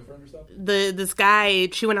it the boyfriend or something? This guy,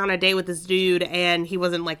 she went on a date with this dude, and he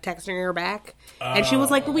wasn't, like, texting her back. And she was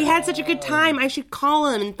like, but we had such a good time, I should call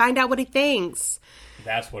him and find out what he thinks.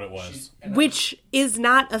 That's what it was. Which is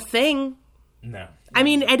not a thing. No. I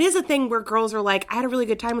mean, it is a thing where girls are like, I had a really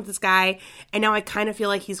good time with this guy, and now I kind of feel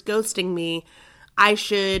like he's ghosting me. I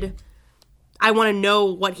want to know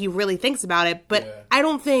what he really thinks about it, but I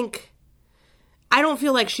don't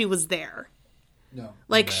feel like she was there. No.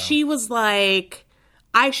 Like, she was like...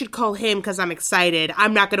 I should call him because I'm excited.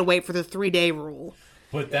 I'm not going to wait for the 3-day rule.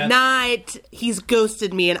 But that's... Not, he's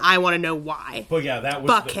ghosted me and I want to know why. But yeah, that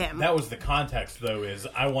was him. That was the context, though, is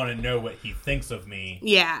I want to know what he thinks of me.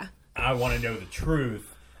 Yeah. I want to know the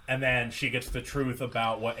truth. And then she gets the truth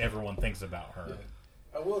about what everyone thinks about her. Yeah.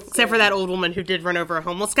 Except for that old woman who did run over a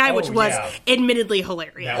homeless guy, which was admittedly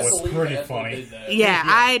hilarious. That was pretty funny.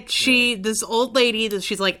 Yeah, this old lady,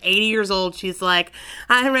 she's like 80 years old, she's like,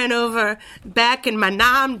 I ran over back in my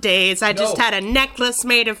Nam days. I just had a necklace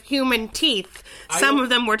made of human teeth. Some of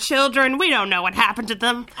them were children. We don't know what happened to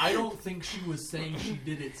them. I don't think she was saying she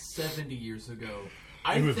did it 70 years ago.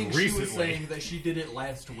 I think recently. She was saying that she did it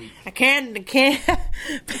last week. I can't.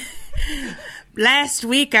 Last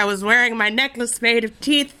week I was wearing my necklace made of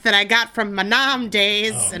teeth that I got from my Nam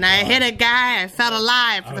days, and I hit a guy. I felt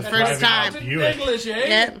alive for the first time. English, eh?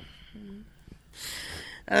 Yep.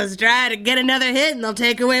 I was trying to get another hit, and they'll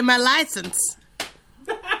take away my license. Oh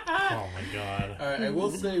my god! All right, I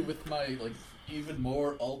will say with my even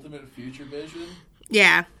more ultimate future vision,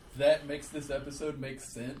 Yeah. that makes this episode make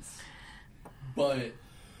sense, but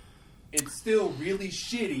it's still really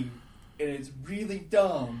shitty and it's really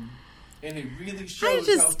dumb. And it really shows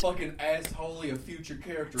how fucking assholey a future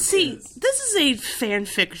character is. See, this is a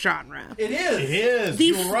fanfic genre. It is. It is.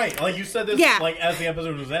 You're right. Like you said this, like as the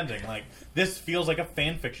episode was ending. Like this feels like a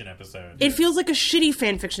fan fiction episode. It feels like a shitty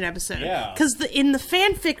fan fiction episode. Yeah. Because in the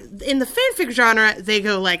fanfic genre, they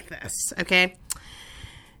go like this. Okay.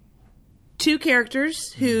 2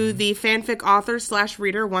 characters who the fanfic author /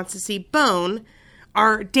 reader wants to see bone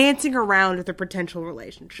are dancing around their potential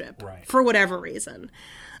relationship for whatever reason.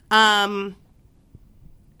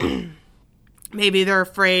 Maybe they're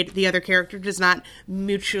afraid the other character does not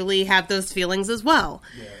mutually have those feelings as well.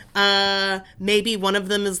 Yeah. Maybe one of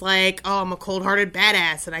them is like, oh, I'm a cold-hearted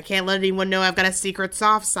badass and I can't let anyone know I've got a secret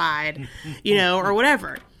soft side, or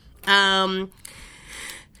whatever.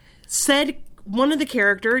 Said one of the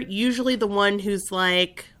character, usually the one who's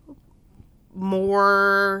like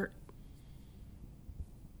more...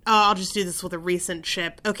 I'll just do this with a recent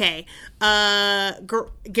ship. Okay.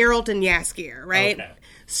 Geralt and Jaskier, right? Okay.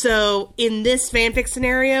 So, in this fanfic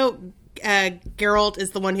scenario, Geralt is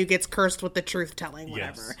the one who gets cursed with the truth-telling,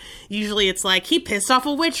 whatever. Yes. Usually it's like, he pissed off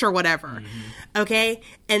a witch or whatever. Mm-hmm. Okay?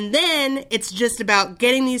 And then, it's just about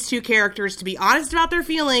getting these 2 characters to be honest about their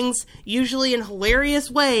feelings, usually in hilarious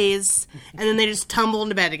ways, and then they just tumble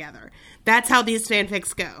into bed together. That's how these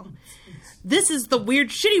fanfics go. This is the weird,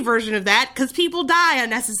 shitty version of that, because people die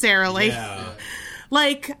unnecessarily. Yeah.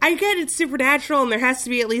 Like, I get it's supernatural, and there has to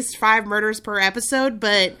be at least 5 murders per episode,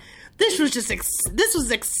 but this was just, this was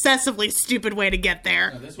excessively stupid way to get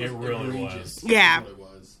there. No, this was really was. Yeah. It really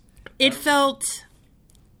was. It felt...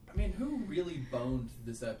 I mean, who really boned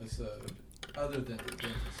this episode, other than the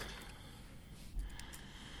dentist?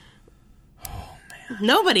 Oh, man.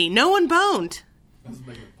 Nobody. No one boned. That was a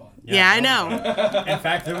big fun. Yeah, I know. In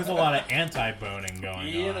fact, there was a lot of anti-boning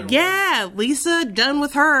going on. Yeah, Lisa, done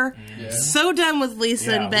with her. Yeah. So done with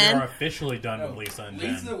Lisa and Ben. We are officially done with Lisa and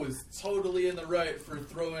Ben. Lisa was totally in the right for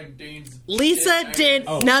throwing Dean's... Lisa did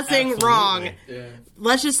nothing wrong. Yeah.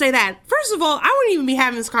 Let's just say that. First of all, I wouldn't even be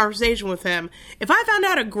having this conversation with him. If I found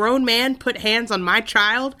out a grown man put hands on my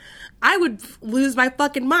child, I would lose my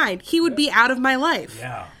fucking mind. He would be out of my life.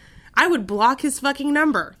 Yeah. I would block his fucking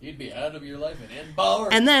number. He'd be out of your life and in bar.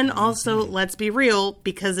 And then also, let's be real,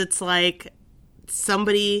 because it's like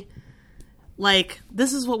somebody, like,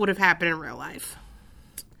 this is what would have happened in real life.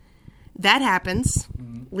 That happens.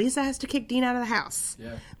 Mm-hmm. Lisa has to kick Dean out of the house.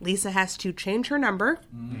 Yeah. Lisa has to change her number,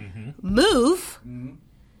 move.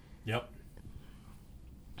 Yep.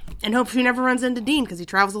 And hope she never runs into Dean because he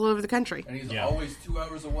travels all over the country. And he's Yeah. always 2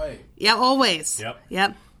 hours away. Yeah, always.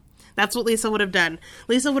 Yep. That's what Lisa would have done.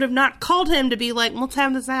 Lisa would have not called him to be like, let's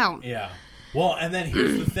have this out. Yeah. Well, and then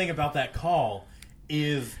here's the thing about that call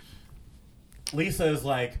is Lisa is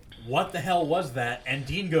like, what the hell was that? And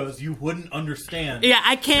Dean goes, you wouldn't understand. Yeah,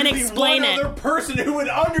 I can't There'd be explain one it. other person who would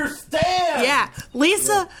understand. Yeah,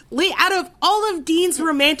 Lisa, out of all of Dean's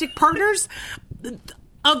romantic partners,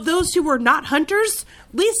 of those who were not hunters,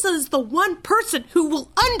 Lisa is the one person who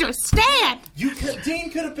will understand.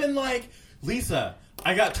 Dean could have been like, Lisa,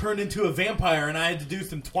 I got turned into a vampire and I had to do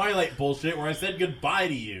some Twilight bullshit where I said goodbye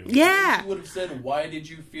to you. Yeah. She would have said, why did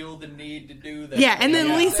you feel the need to do that? Yeah, and then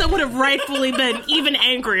Yeah. Lisa would have rightfully been even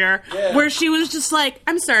angrier, Yeah. where she was just like,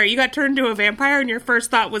 I'm sorry, you got turned into a vampire and your first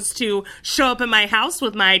thought was to show up at my house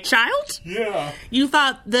with my child? Yeah. You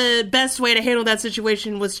thought the best way to handle that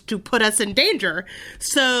situation was to put us in danger.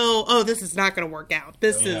 So, this is not going to work out.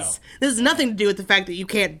 This has nothing to do with the fact that you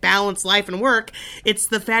can't balance life and work. It's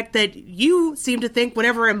the fact that you seem to think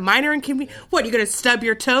whenever a minor inconvenience, what, you going to stub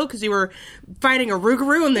your toe because you were fighting a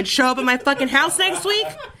Rougarou and then show up at my fucking house next week?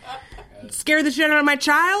 Scare the shit out of my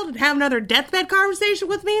child and have another deathbed conversation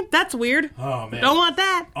with me? That's weird. Oh, man. Don't want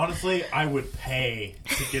that. Honestly, I would pay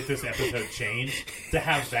to get this episode changed to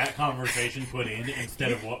have that conversation put in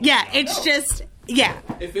instead of what. Yeah, we it's got. just, yeah.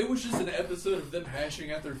 If it was just an episode of them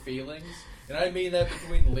hashing out their feelings, and I mean that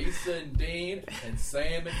between Lisa and Dean, and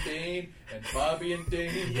Sam and Dean, and Bobby and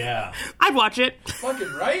Dean, Yeah. I'd watch it.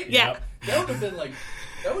 fucking right? Yeah. That would have been like,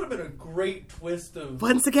 that would have been a great twist of.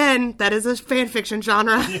 Once again, that is a fan fiction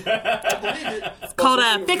genre. I believe it. It's Called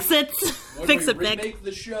Fix It. Fix It, When we Vic. remake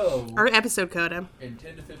the show Or episode coda. in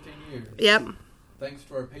 10 to 15 years. Yep. Thanks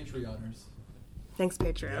to our Patreoners. Thanks,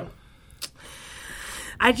 Patreon. Yep.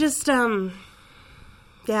 I just,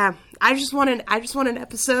 yeah. I just want an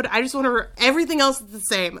episode. I just want everything else is the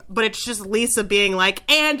same, but it's just Lisa being like,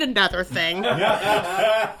 and another thing. Come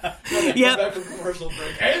Yep. back from commercial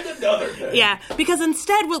break. And another thing. Yeah, because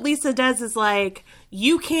instead what Lisa does is like,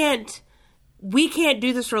 we can't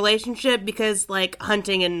do this relationship because like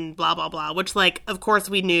hunting and blah blah blah, which like of course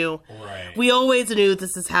we knew. Right. We always knew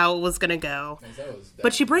this is how it was gonna go.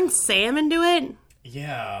 But she brings Sam into it,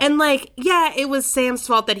 Yeah. and like, yeah, it was Sam's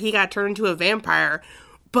fault that he got turned into a vampire.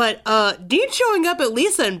 But Dean showing up at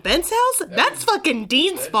Lisa and Ben's house, that's fucking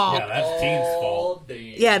Dean's fault. Yeah, that's Dean's fault.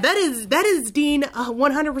 Dean. Yeah, that is Dean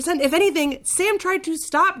 100%. If anything, Sam tried to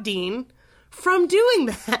stop Dean from doing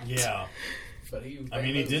that. Yeah. But he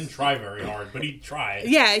didn't try very hard, but he tried.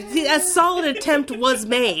 Yeah, a solid attempt was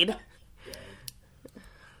made.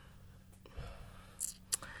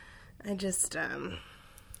 I just,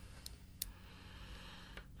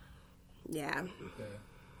 yeah. Okay.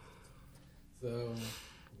 So,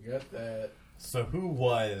 we got that. So who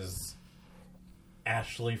was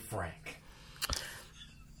Ashley Frank?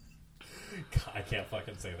 God, I can't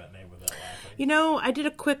fucking say that name without laughing. You know, I did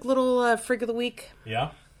a quick little Frig of the Week.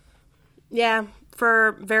 Yeah? Yeah,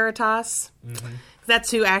 for Veritas. Mm-hmm. That's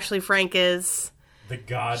who Ashley Frank is. The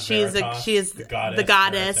god She is Veritas? the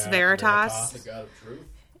goddess Veritas. The God of Truth.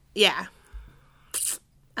 Yeah.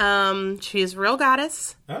 She's a real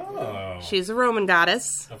goddess. Oh. She's a Roman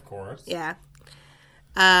goddess. Of course. Yeah.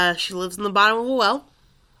 She lives in the bottom of a well.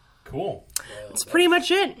 Cool. That's pretty much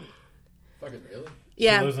it. Fucking really? She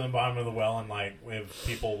Yeah. lives in the bottom of the well, and like if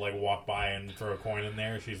people like walk by and throw a coin in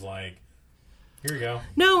there, she's like, "Here you go."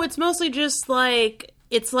 No, it's mostly just like,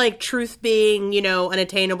 it's like truth being,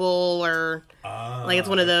 unattainable, or like it's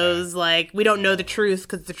one of those, like, we don't know the truth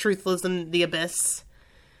because the truth lives in the abyss.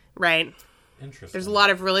 Right. Interesting. There's a lot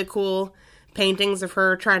of really cool paintings of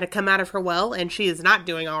her trying to come out of her well, and she is not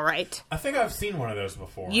doing all right. I think I've seen one of those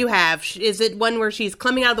before. You have. Is it one where she's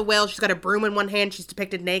coming out of the well, she's got a broom in one hand, she's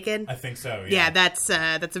depicted naked? I think so. Yeah,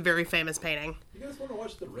 Yeah. that's a very famous painting. You guys want to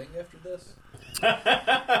watch The Ring after this?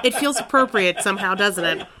 It feels appropriate somehow, doesn't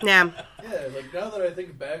it? Yeah. Yeah, like now that I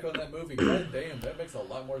think back on that movie, god damn, that makes a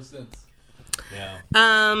lot more sense.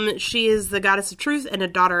 Yeah. She is the goddess of truth and a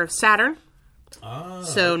daughter of Saturn. Oh,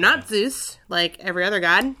 So okay. not Zeus, like every other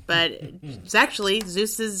god, but it's actually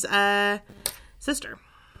Zeus's sister.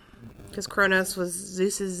 Because Kronos was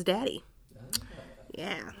Zeus's daddy.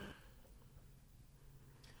 Yeah.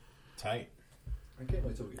 Tight. I can't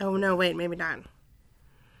wait till we get Oh no, wait, maybe not.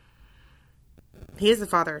 He is the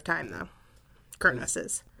father of time, though. Kronos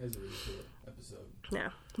is. It's a really cool episode, Yeah.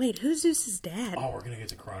 Wait, who's Zeus's dad? Oh, we're gonna get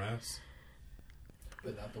to Kronos.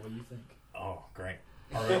 but not the way you think. Oh, great.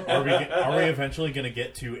 Are we eventually going to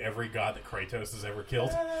get to every god that Kratos has ever killed?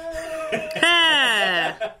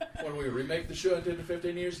 Ah! When we remake the show in 10 to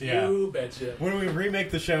 15 years, Yeah. you betcha. When we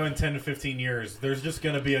remake the show in 10 to 15 years, there's just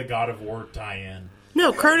going to be a God of War tie-in.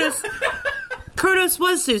 No, Kronos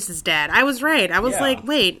was Zeus's dad. I was right. I was Yeah. like,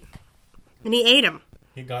 wait. And he ate him.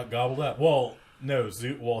 He got gobbled up. Well, no,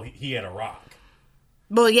 he had a rock.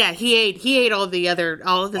 Well, yeah, he ate all of his other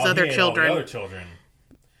Oh, he children. ate all the other children.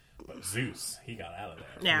 But Zeus, he got out of there.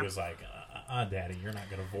 Yeah. He was like, Daddy, you're not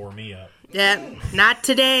going to vore me up. Yeah, not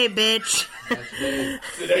today, bitch.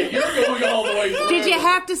 Today you're going all the way through. Did you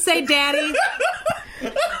have to say daddy?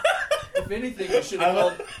 If anything, you should have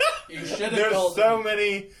called. You should have There's called. so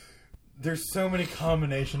many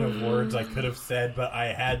combination of words I could have said, but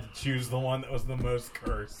I had to choose the one that was the most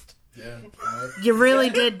cursed. Yeah. Right. You really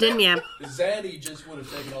did, didn't you? Zaddy just would have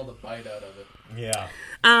taken all the bite out of it. Yeah.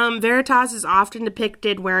 Veritas is often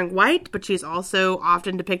depicted wearing white, but she's also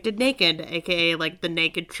often depicted naked, aka like the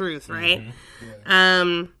naked truth, right?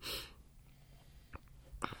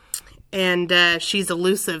 And she's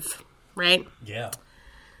elusive, right? Yeah.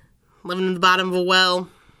 Living in the bottom of a well.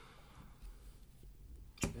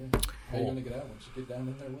 Yeah. How are you gonna get out once you get down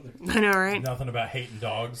in there with her? I know, right? Nothing about hating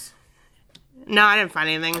dogs. No, I didn't find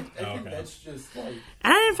anything. I think Okay. that's just like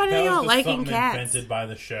And I didn't find That anything was about just liking something cats. invented by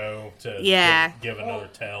the show to Yeah. give another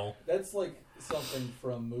tell. that's like something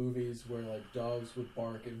from movies where like dogs would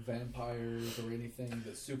bark at vampires or anything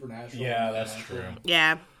that's supernatural. Yeah, and that's unnatural. true.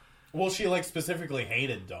 Yeah. Well, she like specifically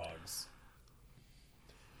hated dogs.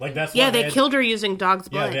 Like that's Yeah, why they had- killed her using dog's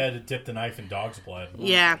Yeah, blood. they had to dip the knife in dog's blood.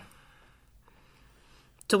 Yeah.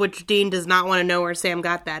 To which Dean does not want to know where Sam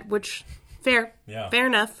got that, which, fair. Yeah. Fair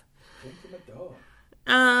enough. Came from a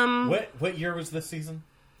dog. What year was this season?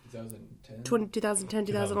 2010. 2010,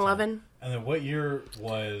 2011. And then what year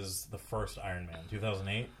was the first Iron Man?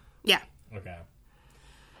 2008? Yeah. Okay.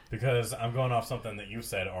 Because I'm going off something that you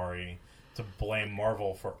said, Ari, to blame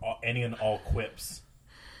Marvel for any and all quips.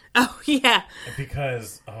 Oh, yeah.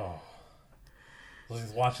 Because,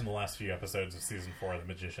 just watching the last few episodes of season 4 of The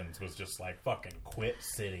Magicians was just like fucking quip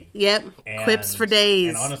city. Yep. And- Quips for days.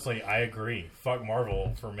 And honestly, I agree. Fuck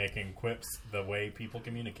Marvel for making quips the way people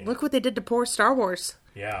communicate. Look what they did to poor Star Wars.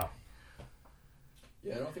 Yeah.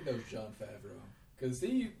 Yeah, I don't think that was Jon Favreau because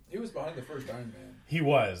he was behind the first Iron Man. He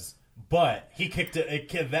was. But he kicked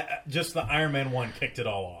just the Iron Man 1 kicked it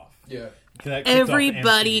all off. Yeah. That kicked off the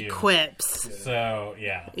Everybody MCU. quips. So,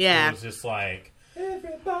 yeah. Yeah. It was just like...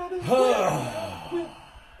 Everybody.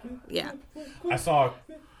 Yeah. I saw a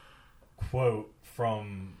quote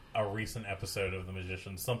from a recent episode of The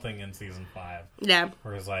Magicians, something in season 5, Yeah.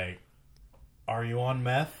 where it's like, "Are you on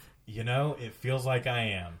meth? You know, it feels like I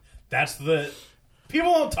am." That's the...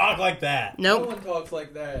 People don't talk like that. No Nope. one talks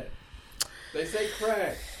like that. They say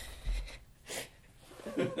crack.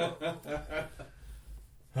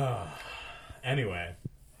 Anyway.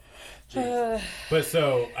 But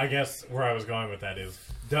so, I guess where I was going with that is,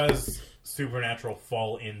 does Supernatural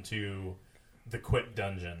fall into the quip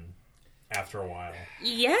dungeon after a while?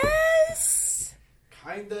 Yes.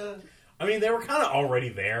 Kinda. I mean, they were kind of already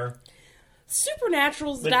there.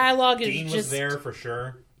 Supernatural's Like, dialogue is Dean was just there for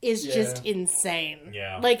sure. is Yeah. just insane.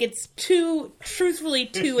 Yeah. Like it's truthfully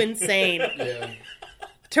too insane Yeah.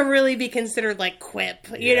 to really be considered like quip,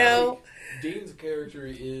 you Yeah. know? Dean's character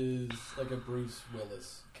is like a Bruce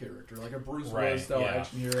Willis character, like a Bruce Right, Willis style yeah.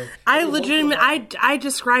 action hero. I Every once in a legitimately while- I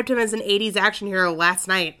described him as an 80s action hero last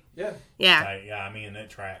night. Yeah. Yeah. Yeah, I mean, it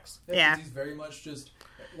tracks. Yeah. 'Cause he's very much just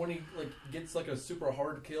when he like gets like a super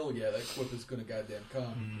hard kill. Yeah, that quip is gonna goddamn come.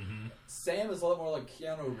 Mm-hmm. Sam is a lot more like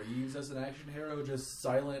Keanu Reeves as an action hero, just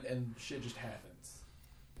silent and shit just happens,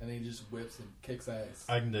 and then he just whips and kicks ass.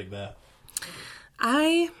 I can dig that.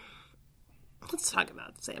 Let's talk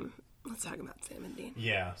about Sam. Let's talk about Sam and Dean.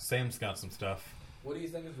 Yeah, Sam's got some stuff. What do you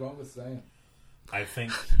think is wrong with Sam? I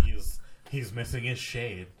think he's missing his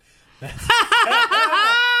shade. That's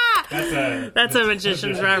That's a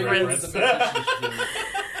magician's reference. It's a magician's joke.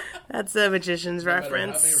 That's a magician's No matter how many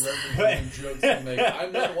reference. references and jokes you make,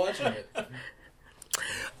 I'm not watching it.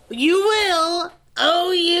 You will.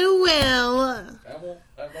 Oh, you will. I won't.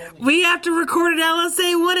 I've only. We have to record an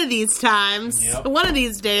LSA one of these times. Yep. One of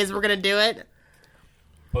these days we're going to do it.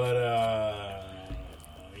 But,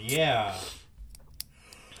 yeah.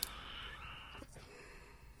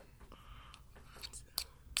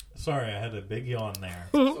 Sorry, I had a big yawn there.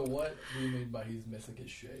 So what do you mean by he's missing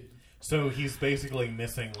his shade? So he's basically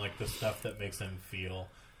missing, like, the stuff that makes him feel.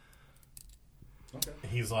 Okay.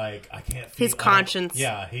 He's like, I can't feel... His conscience.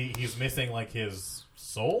 Yeah, he's missing, like, his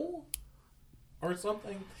soul? Or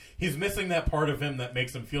something? He's missing that part of him that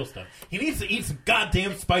makes him feel stuff. He needs to eat some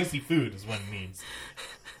goddamn spicy food is what he needs.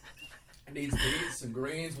 He needs to eat some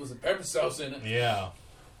greens with some pepper sauce in it. Yeah,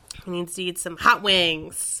 He needs to eat some hot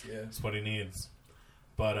wings. Yeah. that's what he needs.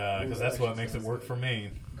 But, because Ooh, that's that what actually makes it sounds work good. for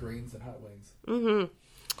me. Greens and hot wings.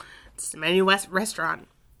 It's my new restaurant.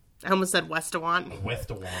 I almost said Westawant.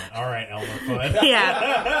 Westawant. All right, Elmer Fudd.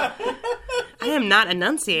 Yeah. I am not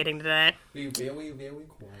enunciating today. Be very, very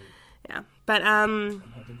quiet. Yeah. But, I'm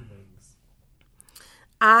having wings.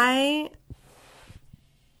 I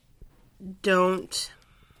don't...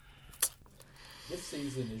 This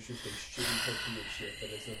season is just a shitty tortilla chip that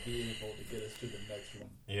is a vehicle to get us to the next one.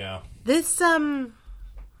 Yeah. This, I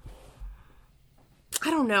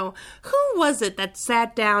don't know. Who was it that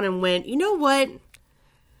sat down and went, you know what?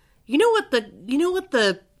 You know what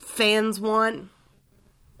the fans want?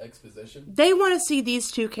 Exposition? They want to see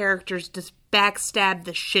these two characters just backstab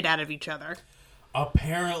the shit out of each other.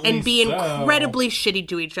 Apparently And be so. incredibly shitty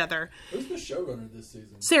to each other. Who's the showrunner this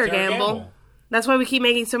season? Sarah Sarah Gamble. Gamble. That's why we keep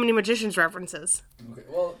making so many Magicians references. Okay,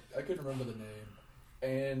 well, I couldn't remember the name.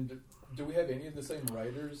 And do we have any of the same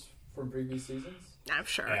writers from previous seasons? I'm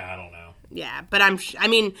sure. Yeah, I don't know. Yeah, but I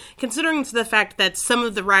mean, considering the fact that some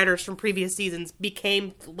of the writers from previous seasons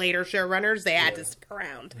became later showrunners, they had to stick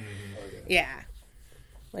around. Okay. Yeah.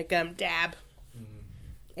 Like, Dab.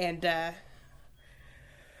 And, the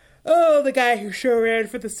guy who showran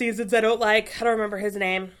for the seasons I don't like. I don't remember his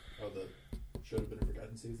name. Oh, the should have been a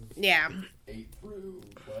forgotten seasons? Yeah. 8 through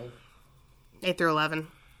 12? 8 through 11.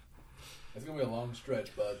 It's gonna be a long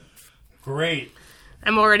stretch, bud. Great.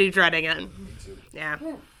 I'm already dreading it. Me too. Yeah.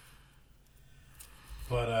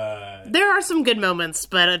 But, There are some good moments,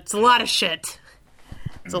 but it's a lot of shit.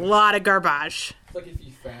 It's a lot of garbage. It's like if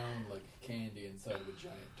you found, like, candy inside of a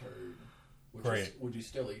giant turd. Great. Would you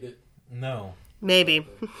still eat it? no. Maybe.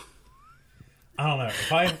 I don't know.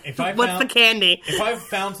 If I What's found, the candy? if I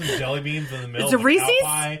found some jelly beans in the middle Is it of a cow Reese's?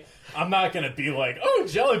 pie, I'm not going to be like, oh,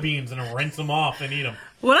 jelly beans, and rinse them off and eat them.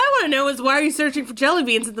 What I want to know is why are you searching for jelly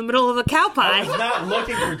beans in the middle of a cow I was pie? not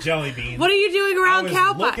looking for jelly beans. What are you doing I around was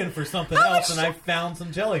cow pie? looking for something How else, much- and I found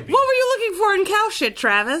some jelly beans. What were you looking for in cow shit,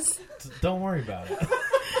 Travis? Don't worry about it.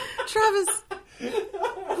 Travis,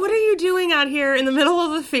 what are you doing out here in the middle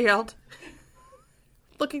of the field?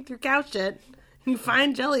 Looking through cow shit. You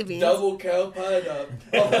find jelly beans. Double cow pie up.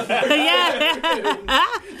 Yeah.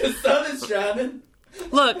 The sun is shining.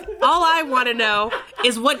 Look, all I want to know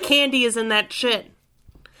is what candy is in that shit.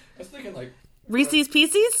 I was thinking, like, Reese's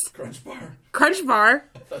Pieces? Crunch Bar. Crunch Bar?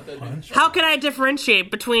 I thought that'd Crunch be How can I differentiate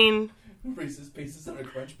between... Reese's Pieces and a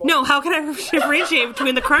Crunch Bar. No, how can I differentiate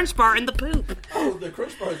between the Crunch Bar and the poop? Oh, the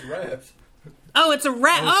Crunch Bar is wrapped. Oh, it's a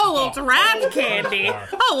wrap. Oh, well, it's wrapped candy.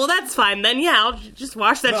 Oh, well, that's fine then. Yeah, I'll just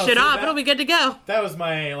wash that No, shit see, off. that- It'll be good to go. That was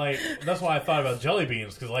my, that's why I thought about jelly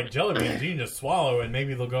beans, because, jelly beans, you can just swallow, and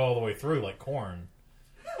maybe they'll go all the way through, like corn.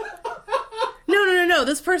 No.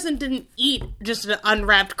 This person didn't eat just an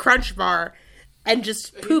unwrapped Crunch Bar and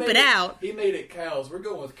just poop it out. He made it cows. We're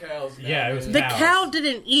going with cows now. Yeah, it was man. The cows. cow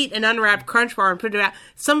didn't eat an unwrapped Crunch Bar and put it out.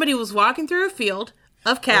 Somebody was walking through a field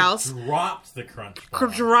of cows, Dropped the crunch bar.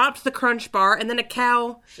 dropped the Crunch Bar, and then a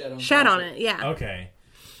cow shat on it. Yeah.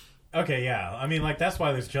 Okay, yeah. I mean, that's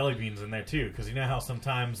why there's jelly beans in there, too, because you know how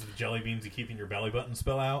sometimes the jelly beans you keep in your belly button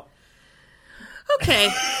spill out? Okay.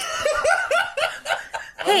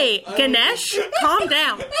 Hey, Ganesh, calm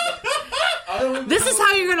down. I don't even This is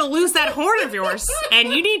how you're going to lose that horn of yours,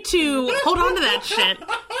 and you need to hold on to that shit.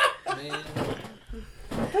 Man.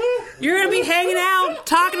 You're going to be hanging out,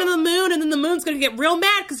 talking to the moon, and then the moon's going to get real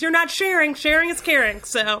mad because you're not sharing. Sharing is caring,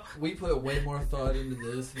 so... We put way more thought into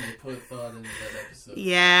this than we put thought into that episode.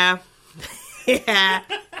 Yeah. Yeah.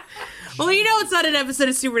 Well, you know it's not an episode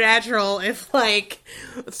of Supernatural if,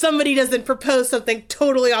 somebody doesn't propose something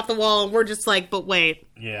totally off the wall and we're just like, but wait.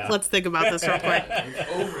 Yeah. Let's think about this real quick.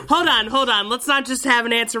 Over. Hold on. Let's not just have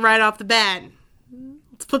an answer right off the bat.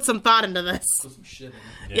 Let's put some thought into this. Put some shit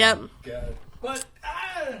in it. Yeah. Yep. God.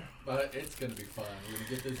 But it's gonna be fun. We're gonna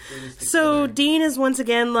get this thing So together. Dean is once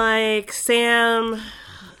again like, Sam,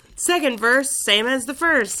 second verse, same as the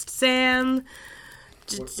first. Sam,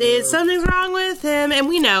 something's wrong with him. And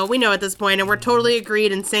we know at this point, and we're totally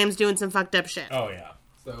agreed, and Sam's doing some fucked up shit. Oh, yeah.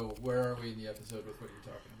 So where are we in the episode with what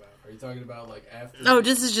you're talking about? Are you talking about after? Oh,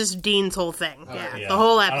 this is just Dean's whole thing. Yeah, Yeah. the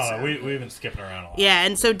whole I don't episode. know. We've been skipping around a lot. Yeah,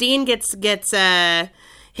 and so Dean gets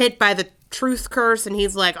hit by the truth curse, and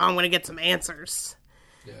he's like, oh, I'm going to get some answers.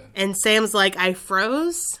 Yeah. And Sam's like, I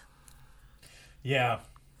froze? Yeah.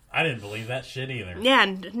 I didn't believe that shit either. Yeah,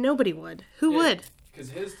 nobody would. Who would?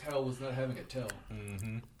 Because his tail was not having a tail.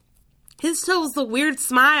 His still was the weird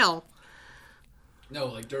smile.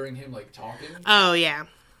 No, during him talking. Oh, yeah.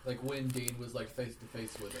 When Dean was face to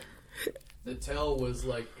face with him. The tail was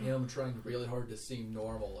him trying really hard to seem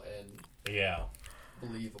normal and Yeah.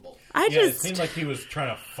 believable. It seemed like he was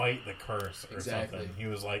trying to fight the curse or Exactly. something. He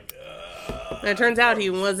was like, It turns out he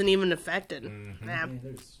wasn't even affected. Yeah. Man,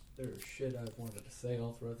 there's There's shit I've wanted to say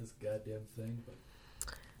all throughout this goddamn thing, but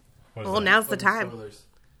What is Well, that? now's the fucking time. spoilers.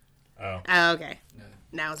 Oh. Oh, okay. Yeah,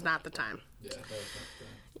 Now's not the time. that was not the time.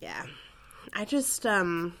 Yeah. I just,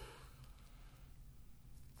 yeah.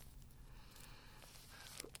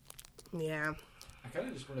 I kind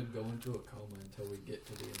of just want to go into a coma until we get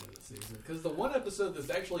to the end of the season. Because the one episode that's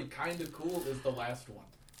actually kind of cool is the last one.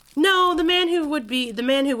 No, the man who would be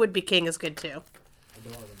king is good too. I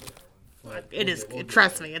don't remember that one. But It we'll is. get- we'll get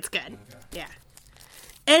Trust there. me, it's good. Okay. Yeah.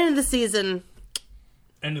 End of the season.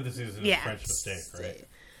 End of the season Yeah. is French Mistake, right?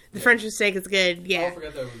 The French Mistake is good. Oh, I Yeah.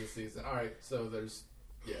 forgot that was the season. Alright, so there's...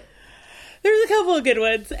 Yeah. There's a couple of good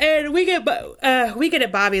ones, and Weekend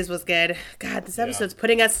at Bobby's was good. God, this episode's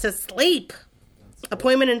putting us to sleep.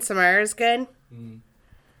 Appointment in Samara is good.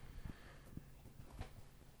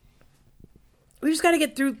 We just got to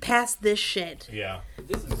get through past this shit. Yeah.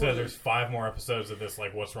 This is So there's 5 more episodes of this,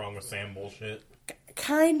 like, what's wrong with Sam bullshit.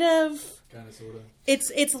 Kind of. kind of, sort of.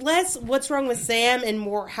 It's less what's wrong with Sam and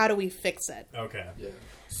more how do we fix it. Okay. Yeah.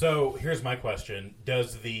 So here's my question: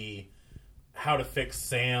 does the how to fix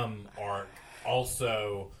Sam arc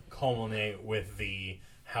also culminate with the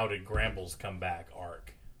how did Grambles come back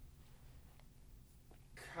arc?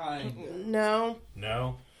 Kind of. No.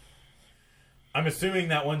 No. I'm assuming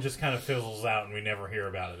that one just kind of fizzles out and we never hear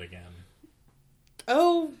about it again.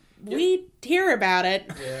 Oh, we hear about it.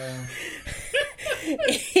 Yeah.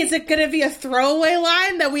 Is it going to be a throwaway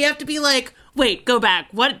line that we have to be like, wait, go back.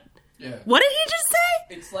 What Yeah. did he just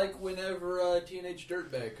say? It's like whenever Teenage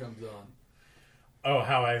Dirtbag comes on. Oh,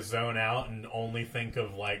 how I zone out and only think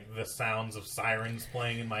of, like, the sounds of sirens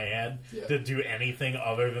playing in my head Yeah. to do anything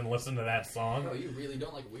other than listen to that song. Oh, you really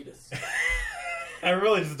don't like Wheatus? I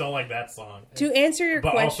really just don't like that song. To answer your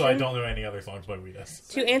But question, also, I don't know any other songs by Wheatus.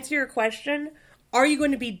 to answer your question, are you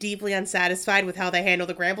going to be deeply unsatisfied with how they handle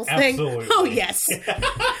the Grambles thing? Absolutely. Oh, yes.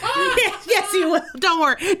 Yes, you will.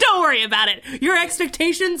 Don't worry about it. Your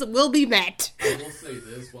expectations will be met. I will say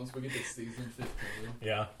this, once we get to season 15,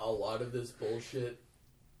 Yeah. a lot of this bullshit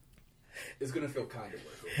is going to feel kind of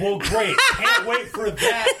worth it. Well, great. Can't wait for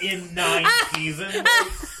that in 9 seasons.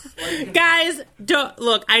 Guys, don't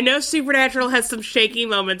look. I know Supernatural has some shaky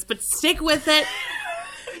moments, but stick with it.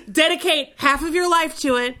 Dedicate half of your life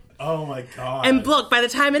to it, Oh my god. and look. By the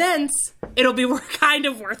time it ends, it'll be kind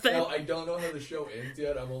of worth it. Now, I don't know how the show ends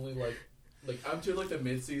yet. I'm only like I'm to like the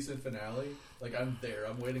mid-season finale. Like, I'm there.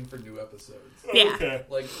 I'm waiting for new episodes. Yeah. Okay.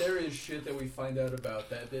 Like, there is shit that we find out about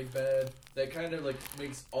that big bad that kind of like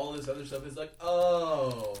makes all this other stuff is like,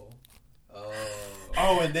 oh.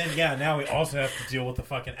 Oh, and then, yeah, now we also have to deal with the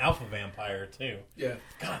fucking alpha vampire, too. Yeah.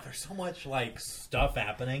 God, there's so much, like, stuff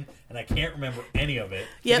happening, and I can't remember any of it.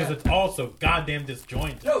 Yep. Because it's also goddamn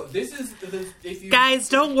disjointed. No, this is if you Guys,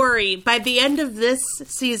 don't worry. By the end of this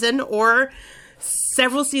season, or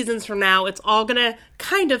several seasons from now, it's all gonna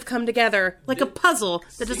kind of come together like a puzzle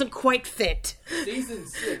that doesn't quite fit. Season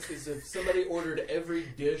 6 is if somebody ordered every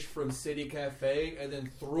dish from City Cafe and then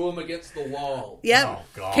threw them against the wall. Yep. Oh,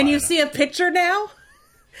 God. Can you see a picture now?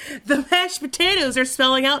 The mashed potatoes are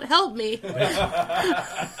spelling out "help me."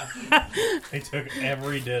 They took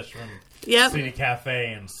every dish from Yep. City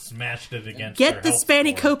Cafe and smashed it against Get their the health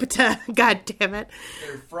score. spanakopita. God damn it.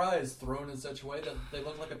 Their fries thrown in such a way that they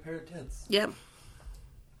look like a pair of tits. Yep.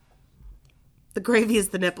 The gravy is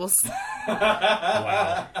the nipples.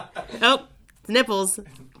 Wow. Oh, the nipples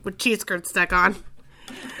with cheese curds stuck on.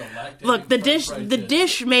 The lactating Look, the french fry tits.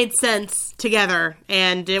 dish made sense together,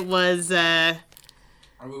 and it was. Are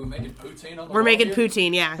we making poutine on the We're wall making here?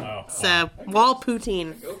 poutine, yeah. Oh. So wall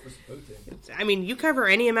poutine. Go for some poutine. I mean, you cover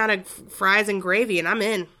any amount of fries and gravy, and I'm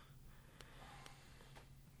in.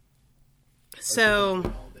 So All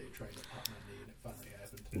day trying to pop my knee and it finally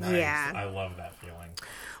happened. Nice. Yeah. I love that feeling.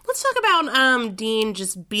 let's talk about Dean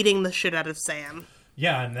just beating the shit out of Sam.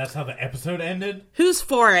 Yeah, and that's how the episode ended? Who's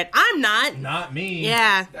for it? I'm not. Not me.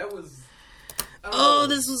 Yeah. That was... Oh,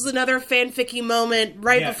 this was another fanficky moment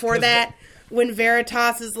right Yeah, before 'cause that when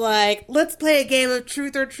Veritas is like, let's play a game of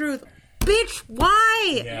truth or truth. Bitch,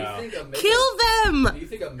 why? Yeah. Do you think Kill them! Do you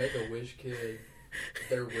think a Make-A-Wish kid,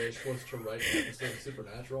 their wish was to write an episode of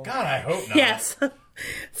Supernatural? God, I hope not. Yes.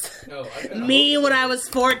 No, I kinda Me hope when so. I was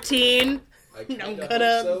 14. I kinda I'm hope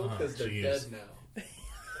gonna- so, because Oh, they're jeez. dead now.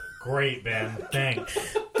 Great, Ben. Thanks.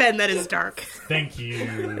 Ben, that is dark. Thank you.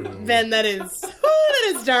 Ben, that is... Ooh,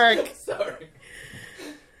 that is dark. Sorry.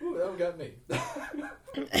 Ooh, that one got me.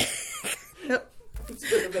 It's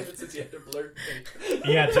been a minute since you had to blurt me.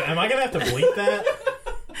 Yeah, am I going to have to bleep that?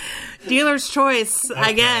 Dealer's choice,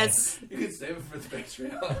 I Okay. guess. You can save it for the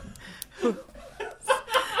Patreon.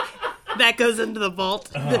 That goes into the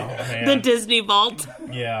vault. Oh, man. The Disney vault.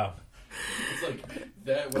 Yeah. It's was like,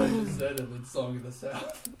 that what I just said and then Song of the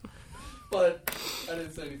South. But I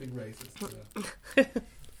didn't say anything racist. So.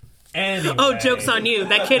 Anyway. Oh, joke's on you.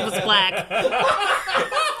 That kid was black.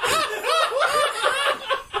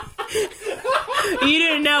 You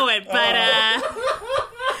didn't know it, but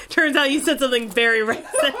turns out you said something very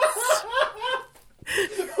racist.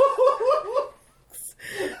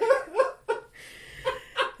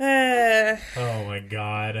 Oh my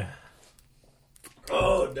god.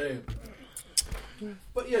 Oh, damn.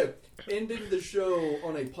 But yeah, ending the show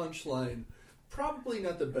on a punchline, probably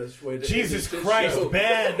not the best way to Jesus end this Christ, show.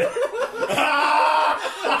 Ben!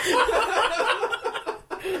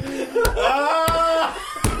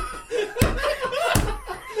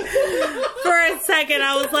 For a second,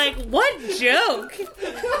 I was like, what joke?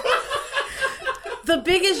 The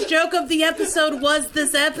biggest joke of the episode was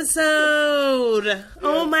this episode.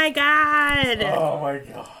 Oh my god. Oh my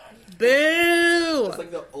god. Boo. It's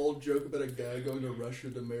like the old joke about a guy going to Russia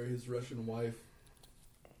to marry his Russian wife.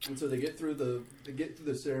 And so they get through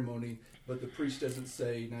the ceremony, but the priest doesn't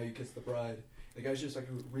say, now you kiss the bride. The guy's just like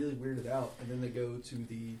really weirded out, and then they go to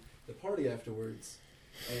the party afterwards,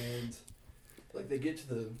 and like they get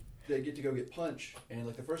to go get punch, and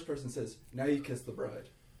like the first person says, now you kiss the bride.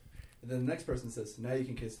 And then the next person says, now you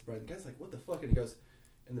can kiss the bride. And the guy's like, what the fuck? And he goes,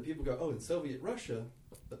 and the people go, oh, in Soviet Russia,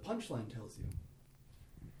 the punchline tells you.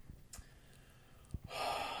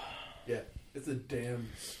 Yeah, it's a damn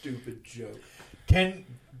stupid joke. Do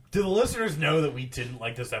the listeners know that we didn't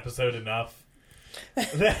like this episode enough?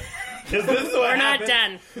 Because this is what We're not happens.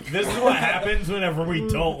 done. This is what happens whenever we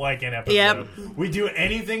don't like an episode. Yep. We do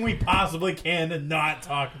anything we possibly can to not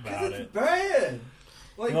talk about It's it. bad.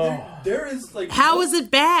 Like there is like How is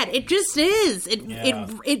it bad? It just is. Yeah.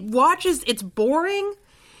 It watches. It's boring.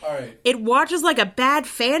 All right. It watches like a bad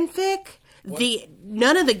fanfic.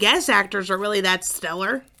 None of the guest actors are really that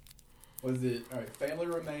stellar. Was it all right? Family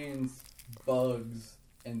Remains, Bugs,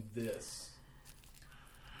 and this.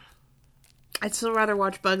 I'd still rather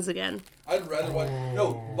watch Bugs again. I'd rather watch.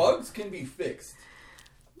 No, Bugs can be fixed.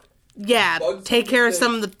 Yeah, Bugs take can care be of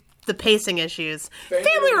some of the pacing issues. Family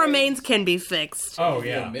Family Remains Remains can be fixed. Oh, Be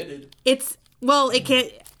yeah. Admitted.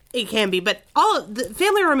 It can be, but all the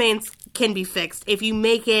Family Remains can be fixed if you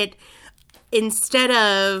make it, instead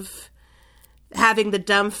of having the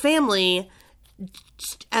dumb family,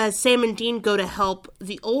 Sam and Dean go to help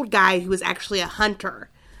the old guy who is actually a hunter.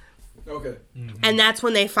 Okay. And that's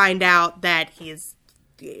when they find out that he's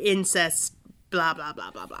incest, blah, blah,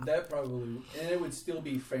 blah, blah, blah. That probably, and it would still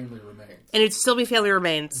be Family Remains. And it'd still be Family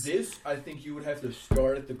Remains. This, I think you would have to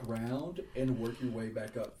start at the ground and work your way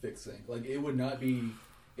back up fixing. Like, it would not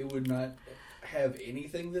have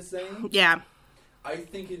anything the same. Yeah. I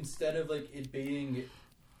think instead of, like, it being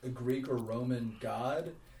a Greek or Roman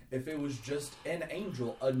god, if it was just an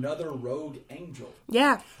angel, another rogue angel.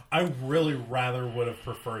 Yeah. I really rather would have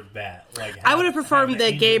preferred that. Like, I would have preferred have the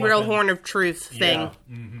angel Gabriel weapon. Horn of Truth thing. Yeah.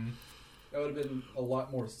 Mm-hmm. That would have been a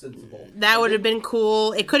lot more sensible. That would have been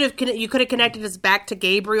cool. It could have you could have connected us back to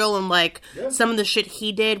Gabriel and like some of the shit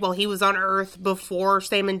he did while he was on Earth before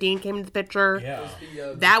Sam and Dean came into the picture.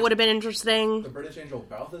 Yeah. That would have been interesting. The British angel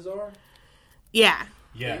Balthazar? Yeah.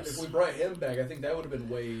 Yes. If we brought him back, I think that would have been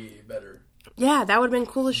way better. Yeah, that would have been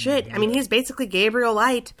cool as shit. I mean, he's basically Gabriel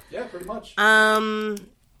Light. Yeah, pretty much.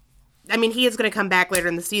 I mean, he is going to come back later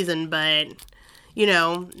in the season, but, you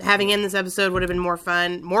know, having in this episode would have been more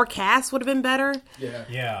fun. More cast would have been better. Yeah.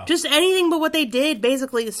 Yeah. Just anything but what they did,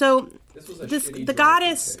 basically. So, This was a shitty the director's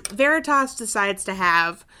goddess, take. Veritas, decides to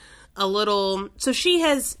have a little... So she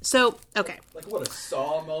has... So, okay. Like, what, a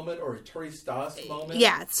Saw moment or a Tori Stas moment?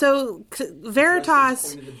 Yeah, so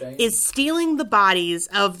Veritas Point of the bank. is stealing the bodies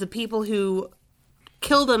of the people who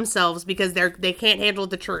kill themselves because they can't handle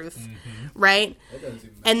the truth, right? That doesn't even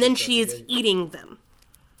make And then sense. she is That's gay. eating them.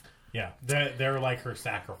 Yeah. They're like her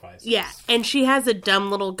sacrifices. Yeah, and she has a dumb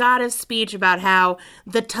little goddess speech about how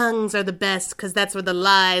the tongues are the best because that's where the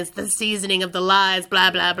lies, the seasoning of the lies, blah,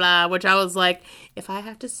 blah, blah, which I was like, if I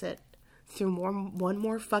have to sit through one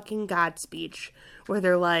more fucking God speech where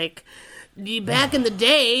they're like, back in the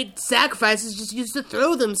day, sacrifices just used to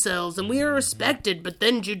throw themselves and we were respected, but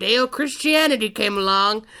then Judeo-Christianity came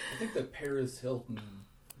along. I think the Paris Hilton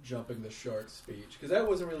jumping the shark speech, because that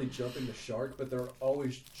wasn't really jumping the shark, but they're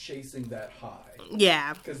always chasing that high.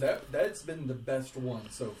 Yeah, Because that's been the best one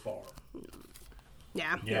so far.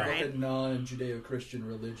 yeah, Yeah. you're Like right. a non-Judeo-Christian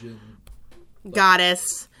religion.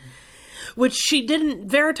 Goddess. Which she didn't,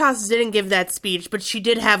 Veritas didn't give that speech, but she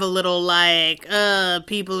did have a little like,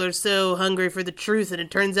 people are so hungry for the truth, and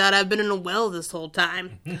it turns out I've been in a well this whole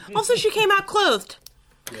time. Also, she came out clothed.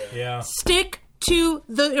 Yeah. Stick to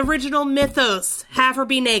the original mythos. Have her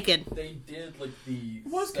be naked. They did like the. It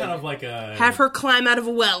was kind of like a Have her climb out of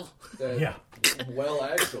a well. yeah. Well,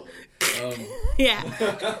 actually, Yeah.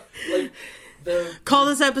 like the. Call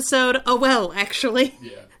this episode a well, actually.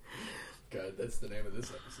 Yeah. God, that's the name of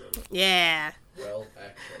this episode. Yeah. Well,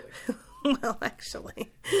 actually. Well,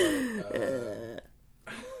 actually.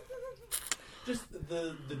 Just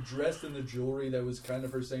the dress and the jewelry that was kind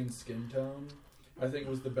of her same skin tone, I think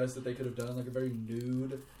was the best that they could have done, like a very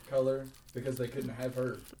nude color, because they couldn't have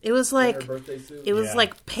her It was in like her birthday suit. it was Yeah.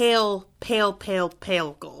 like pale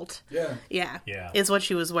gold. Yeah. Yeah. Yeah. Is what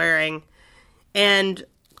she was wearing. And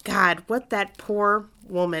God, what that poor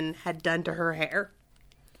woman had done to her hair.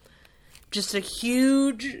 Just a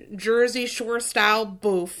huge Jersey Shore style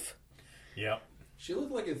boof. Yep. She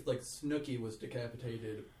looked like if like Snooki was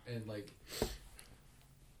decapitated and like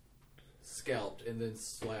scalped and then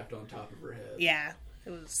slapped on top of her head. Yeah.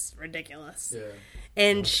 It was ridiculous. Yeah.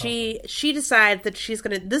 And she decides that she's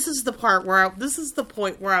gonna. This is the point where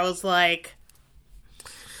I was like,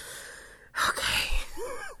 okay,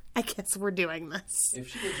 I guess we're doing this. If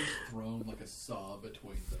she had just thrown like a saw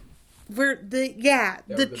between them. The would've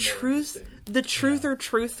been truth, more interesting. the truth or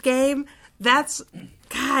truth game. That's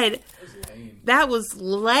God. That was lame. That was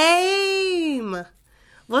lame.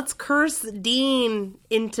 Let's curse Dean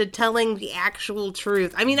into telling the actual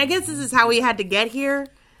truth. I mean, I guess this is how we had to get here.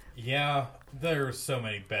 Yeah. There are so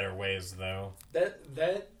many better ways, though.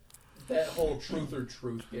 That whole truth or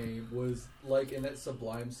truth game was like in that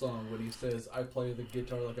Sublime song when he says, "I play the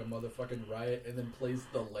guitar like a motherfucking riot," and then plays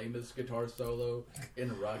the lamest guitar solo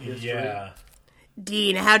in rock history. Yeah.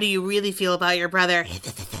 Dean, how do you really feel about your brother?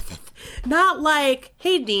 Not like,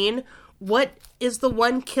 hey, Dean, what is the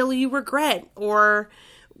one kill you regret? Or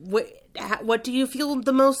what do you feel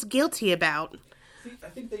the most guilty about? See, I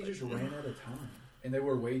think they just ran out of time, and they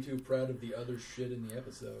were way too proud of the other shit in the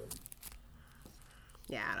episode.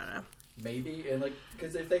 Yeah, I don't know. Maybe, and like,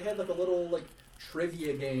 because if they had like a little like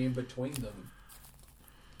trivia game between them,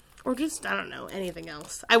 Or just, I don't know, anything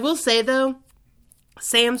else. I will say, though,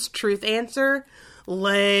 Sam's truth answer,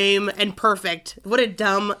 lame and perfect. What a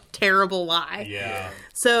dumb, terrible lie. Yeah.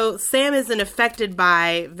 So Sam isn't affected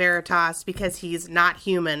by Veritas because he's not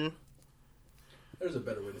human. there's a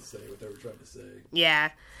better way to say what they were trying to say.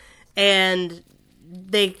 Yeah. And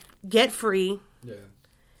they get free. Yeah,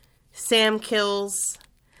 Sam kills.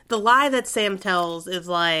 The lie that Sam tells is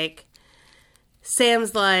like,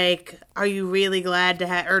 Sam's like, are you really glad to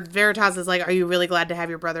have, or Veritas is like, are you really glad to have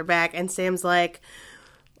your brother back? And Sam's like,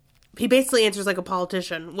 he basically answers like a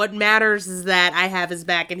politician. What matters is that I have his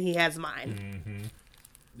back and he has mine.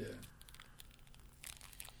 yeah.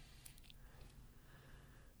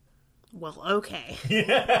 Well, okay.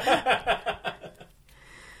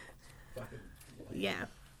 Fucking lame. Yeah.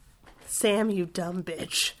 Sam, you dumb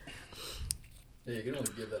bitch. Yeah, you can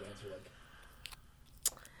only give that answer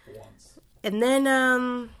like once. And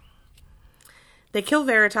then, they kill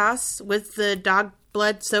Veritas with the dog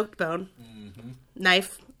blood soaked bone.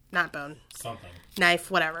 Knife, not bone. Something.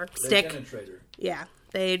 Knife, whatever. They Stick. penetrate her. Yeah.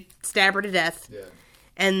 They stab her to death. Yeah.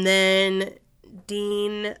 And then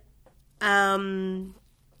Dean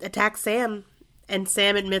attacks Sam. And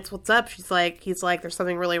Sam admits what's up. He's like, there's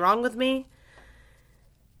something really wrong with me.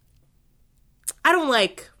 I don't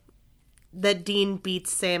like that Dean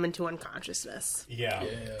beats Sam into unconsciousness. Yeah. Yeah.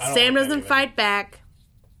 I don't Sam like that doesn't either. fight back.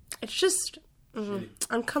 It's just Shitty.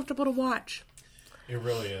 uncomfortable to watch. It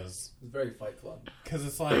really is. It's very Fight Club. Because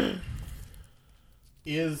it's like,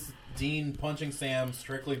 is Dean punching Sam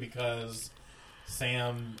strictly because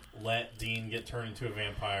Sam let Dean get turned into a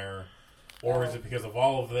vampire? Or is it because of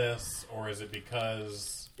all of this? Or is it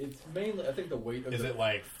because... It's mainly, I think, the weight of Is it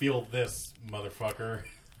like, feel this, motherfucker?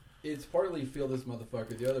 It's partly feel this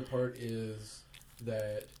motherfucker. The other part is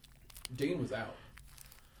that Dean was out.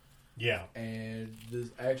 Yeah. And the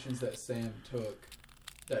actions that Sam took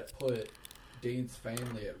that put Dean's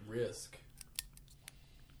family at risk.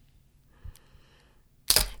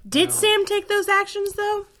 Did No. Sam take those actions,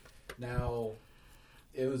 though? Now,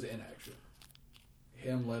 it was inaction.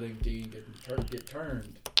 Him letting Dean get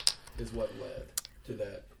turned is what led to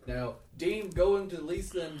that. Now, Dean going to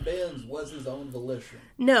Lisa and Ben's was his own volition.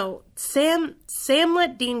 No. Sam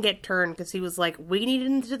let Dean get turned because he was like, we need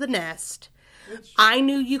into the nest. Which, I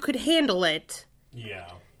knew you could handle it. Yeah.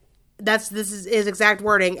 This is his exact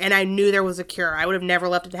wording, and I knew there was a cure. I would have never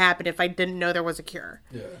left it happen if I didn't know there was a cure.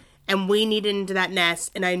 yeah. And we needed into that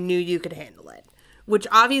nest, and I knew you could handle it. Which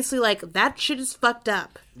obviously, like, that shit is fucked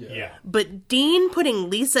up. Yeah. But Dean putting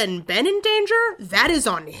Lisa and Ben in danger, that is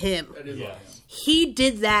on him. That is Yes. on him. He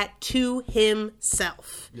did that to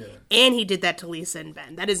himself. Yeah. And he did that to Lisa and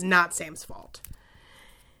Ben. That is not Sam's fault.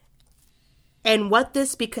 And what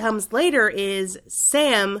this becomes later is,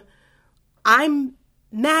 Sam, I'm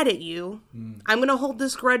mad at you. I'm going to hold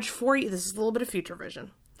this grudge for you. This is a little bit of future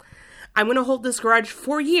vision. I'm going to hold this grudge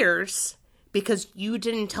for years because you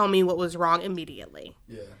didn't tell me what was wrong immediately.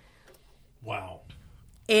 Yeah. Wow.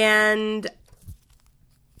 And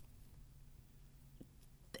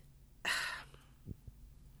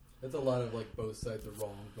That's a lot of, like, both sides are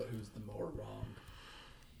wrong, but who's the more wrong?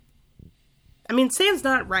 I mean, Sam's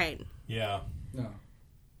not right. Yeah. No.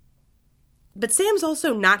 But Sam's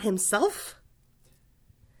also not himself.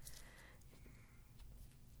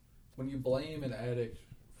 When you blame an addict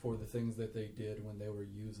for the things that they did when they were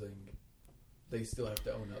using, they still have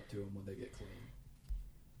to own up to them when they get clean.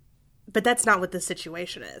 But that's not what the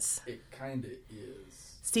situation is. It kind of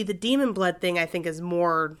is. See, the demon blood thing, I think, is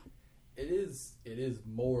more... It is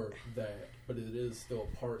more that, but it is still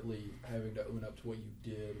partly having to own up to what you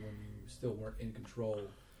did when you still weren't in control,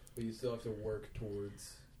 but you still have to work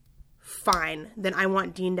towards... Fine. Then I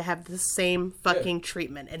want Dean to have the same fucking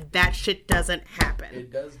treatment, and that shit doesn't happen.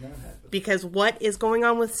 It does not happen. Because what is going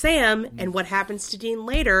on with Sam and what happens to Dean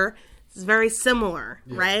later is very similar,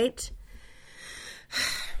 right?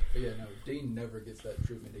 But yeah, no, Dean never gets that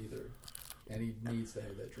treatment either, and he needs to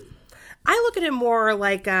have that treatment. I look at it more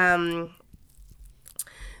like, do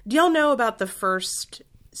y'all know about the first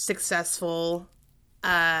successful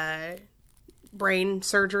brain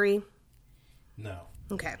surgery? No.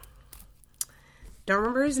 Okay. Don't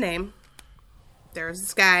remember his name. There was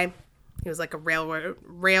this guy. He was like a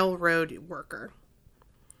railroad worker.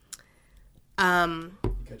 You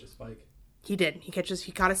catch a spike. He did. He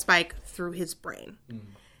caught a spike through his brain.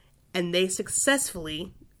 And they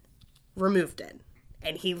successfully removed it.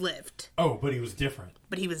 And he lived. Oh, but he was different.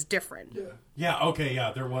 But he was different. Yeah. Yeah, okay,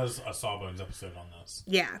 yeah. There was a Sawbones episode on this.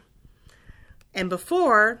 Yeah. And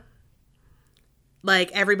before,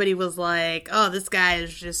 like, everybody was like, oh, this guy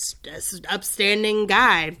is just an upstanding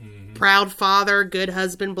guy. Mm-hmm. Proud father, good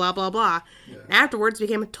husband, blah, blah, blah. Yeah. Afterwards,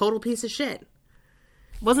 became a total piece of shit.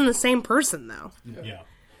 Wasn't the same person, though. Yeah.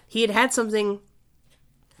 He had something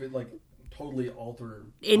It, like, totally alter...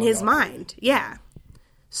 in his mind. Yeah.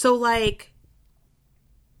 So, like,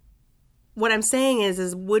 what I'm saying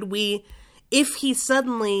is would we, if he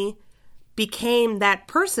suddenly became that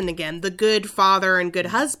person again, the good father and good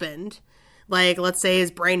husband, like, let's say his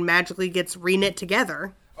brain magically gets reknit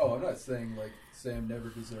together. Oh, I'm not saying, like, Sam never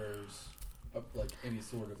deserves, like, any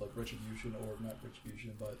sort of, like, retribution, or not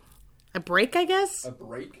retribution, but... A break, I guess? A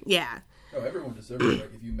break? Yeah. No, everyone deserves a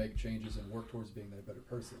break if you make changes and work towards being that better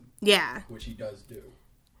person, Yeah. which he does do.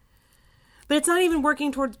 But it's not even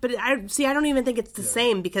working towards, but I don't even think it's the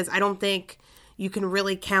same, because I don't think you can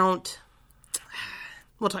really count...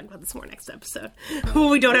 We'll talk about this more next episode.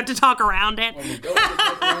 We don't have to talk around it. When we don't have to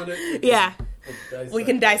talk around it, Yeah. we We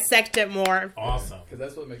can dissect it more. Awesome. Because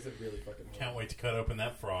that's what makes it really fucking hard. Can't wait to cut open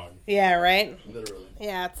that frog. Yeah, right? Literally.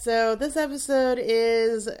 Yeah, so this episode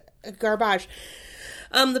is garbage.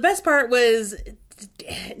 The best part was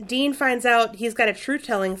Dean finds out he's got a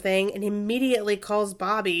truth-telling thing and immediately calls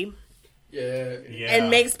Bobby Yeah. Yeah.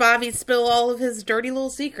 and makes Bobby spill all of his dirty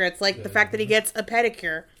little secrets, like the fact that he gets a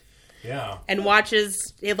pedicure Yeah. and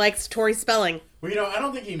watches, it likes Tori Spelling. Well, you know, I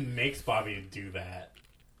don't think he makes Bobby do that.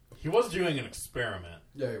 He was doing an experiment.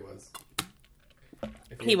 Yeah, he was.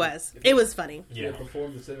 If He was. It was funny. If he Yeah. had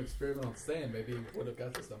performed the same experiment on Sam, maybe he would have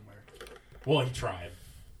got to somewhere. Well, he tried.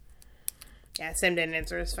 Yeah, Sam didn't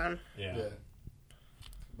answer his phone. Yeah. Yeah.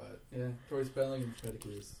 But, yeah, Tori Spelling and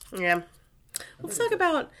pedicures. Yeah. Let's talk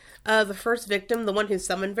about the first victim, the one who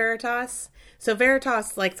summoned Veritas. So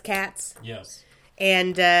Veritas likes cats. Yes.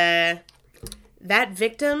 And that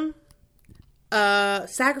victim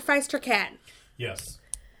sacrificed her cat. Yes.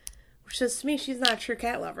 Which says to me she's not a true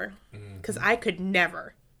cat lover. Because I could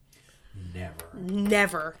never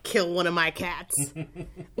kill one of my cats.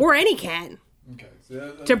 Or any cat. Okay. So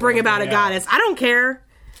that's To bring about a Yeah. goddess. I don't care.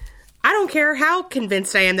 I don't care how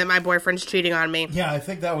convinced I am that my boyfriend's cheating on me. Yeah, I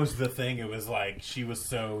think that was the thing. It was like she was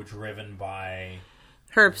so driven by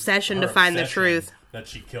Her obsession her to find the obsession truth. that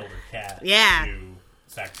she killed her cat. Yeah. To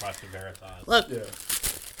sacrifice to Veritas. Look, Yeah.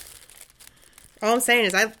 all I'm saying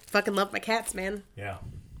is I fucking love my cats, man. Yeah,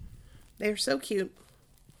 They're so cute.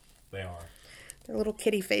 they are. Their little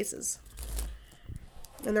kitty faces.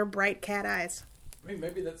 And their bright cat eyes. I mean,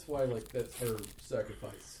 maybe that's why, like, that's her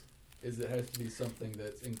sacrifice. Is it has to be something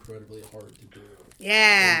that's incredibly hard to do.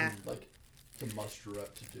 Yeah. And, like, to muster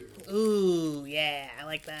up to do. Ooh, yeah, I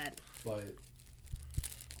like that. But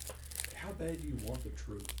how bad do you want the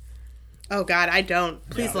truth? Oh God, I don't.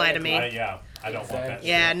 Please Yeah. lie to me. I don't want that. Exactly.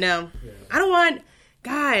 Yeah, no. Yeah. I don't want,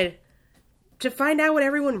 God, to find out what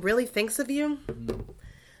everyone really thinks of you.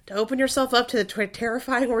 To open yourself up to the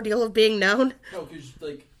terrifying ordeal of being known? No, because,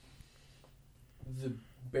 like, the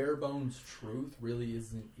bare bones truth really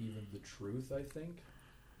isn't even the truth, I think.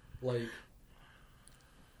 Like,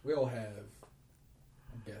 we all have,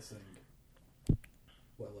 I'm guessing,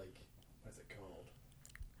 what's it called?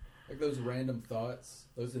 Like those random thoughts,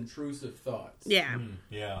 those intrusive thoughts. Yeah.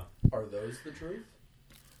 Yeah. Are those the truth?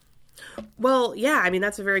 Well, yeah, I mean,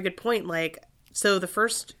 that's a very good point. Like, so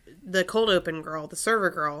the cold open girl, the server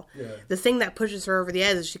girl, Yeah. the thing that pushes her over the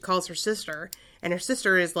edge is she calls her sister, and her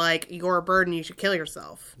sister is like, you're a burden, you should kill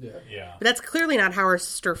yourself. Yeah. Yeah. But that's clearly not how her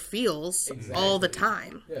sister feels all the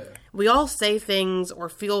time. Yeah. We all say things or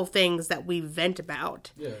feel things that we vent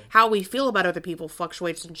about. Yeah. How we feel about other people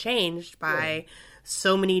fluctuates and changed by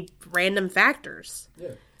so many random factors.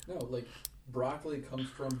 Yeah. No, like, broccoli comes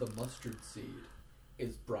from the mustard seed.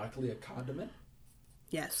 Is broccoli a condiment?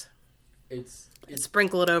 Yes. It's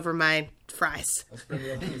Sprinkle it over my fries. I sprinkle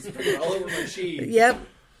it all over my cheese. Yep.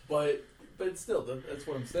 But still, that's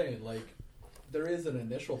what I'm saying. Like, there is an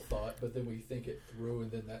initial thought, but then we think it through,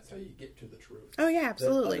 and then that's how you get to the truth. Oh, yeah,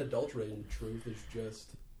 absolutely. The unadulterated truth is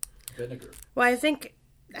just vinegar. Well, I think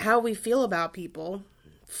how we feel about people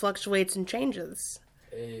fluctuates and changes.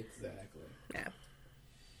 Exactly. Yeah.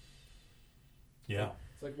 Yeah.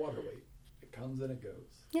 It's like water weight. It comes and it goes.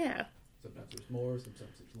 Yeah. Sometimes there's more,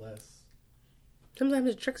 sometimes there's less. Sometimes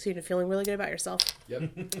it tricks you into feeling really good about yourself. Yep.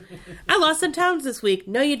 I lost 10 pounds this week.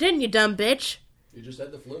 No, you didn't, you dumb bitch. You just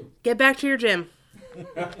had the flu. Get back to your gym.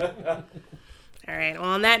 All right, well,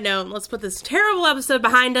 on that note, let's put this terrible episode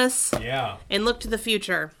behind us Yeah. and look to the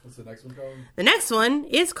future. What's the next one called? The next one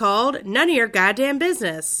is called None of Your Goddamn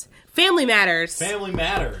Business. Family Matters. Family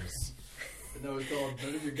matters. No, it's called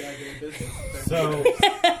None of Your Goddamn Business. So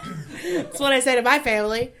That's what I say to my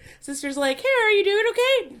family. Sister's like, hey, are you doing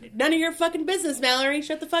okay? None of your fucking business, Mallory.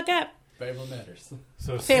 Shut the fuck up. Family matters.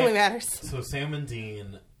 Family Matters. So Sam and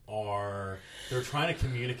Dean they're trying to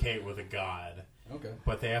communicate with a god, Okay.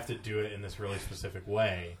 but they have to do it in this really specific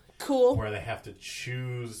way Cool. where they have to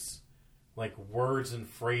choose like words and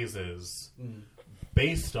phrases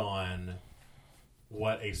based on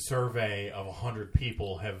what a survey of 100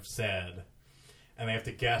 people have said, and they have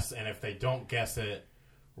to guess, and if they don't guess it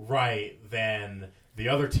right, then the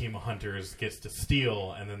other team of hunters gets to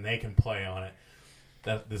steal, and then they can play on it.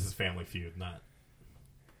 This is Family Feud, not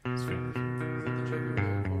it's Family Feud. Is that the joke you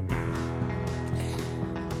were going for?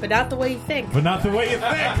 But not the way you think. But not the way you think. All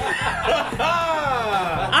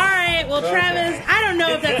right, well, Travis, I don't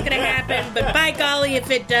know if that's going to happen, but by golly, if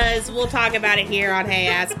it does, we'll talk about it here on Hey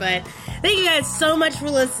Ass. But thank you guys so much for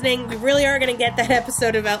listening. We really are going to get that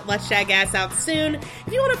episode about Let's Shag Ass out soon.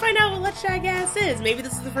 If you want to find out what Let's Shag Ass is, maybe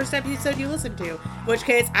this is the first episode you listen to, in which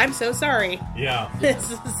case, I'm so sorry. Yeah.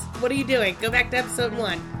 What are you doing? Go back to episode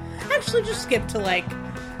 1. Actually, just skip to, like,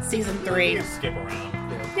 season 3. You can skip around.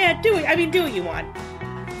 Yeah, do it. I mean, do what you want.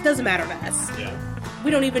 Doesn't matter to us. Yeah. We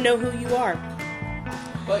don't even know who you are.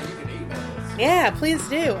 But you can email us. Yeah, please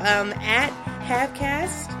do. At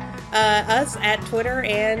Havecast, us at Twitter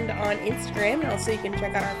and on Instagram. And also you can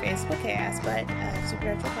check out our Facebook, Chaos, but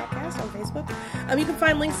Supernatural Podcast on Facebook. You can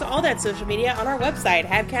find links to all that social media on our website,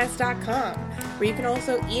 havecast.com, where you can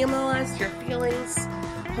also email us your feelings,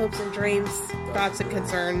 hopes and dreams, thoughts and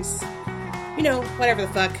concerns. You know, whatever the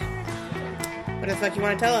fuck. Whatever the fuck you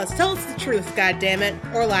want to tell us. Tell us the truth,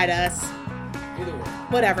 goddammit. Or lie to us. Either way.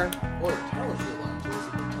 Whatever. Or tell us your line to us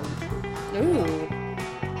and we'll tell you.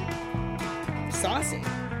 Ooh. Saucy.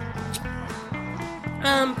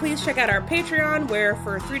 Please check out our Patreon, where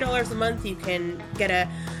for $3 a month you can get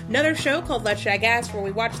another show called Let's Shag Ass, where we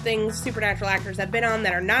watch things supernatural actors have been on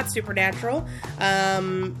that are not supernatural.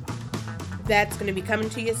 That's going to be coming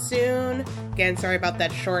to you soon. Again, sorry about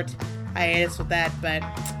that short hiatus with that, but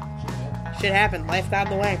shit happened. Life got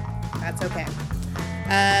in the way. That's okay.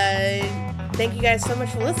 Thank you guys so much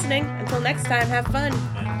for listening. Until next time, have fun.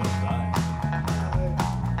 And let's die.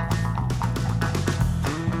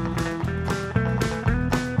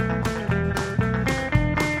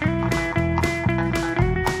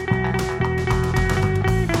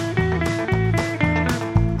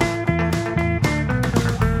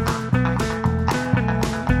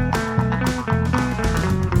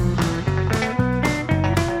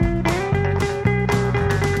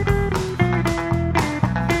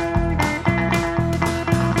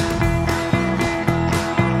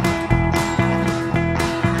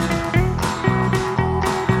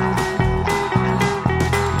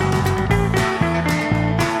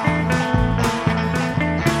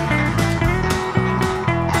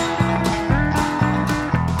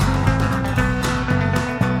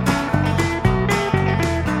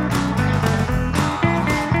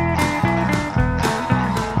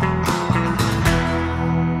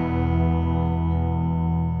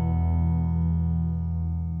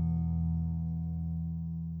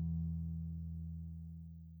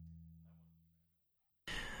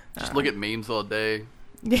 Just look at memes all day.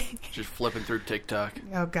 Just flipping through TikTok.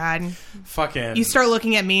 Oh God. Fucking. You start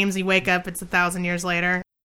looking at memes, you wake up, it's 1,000 years later.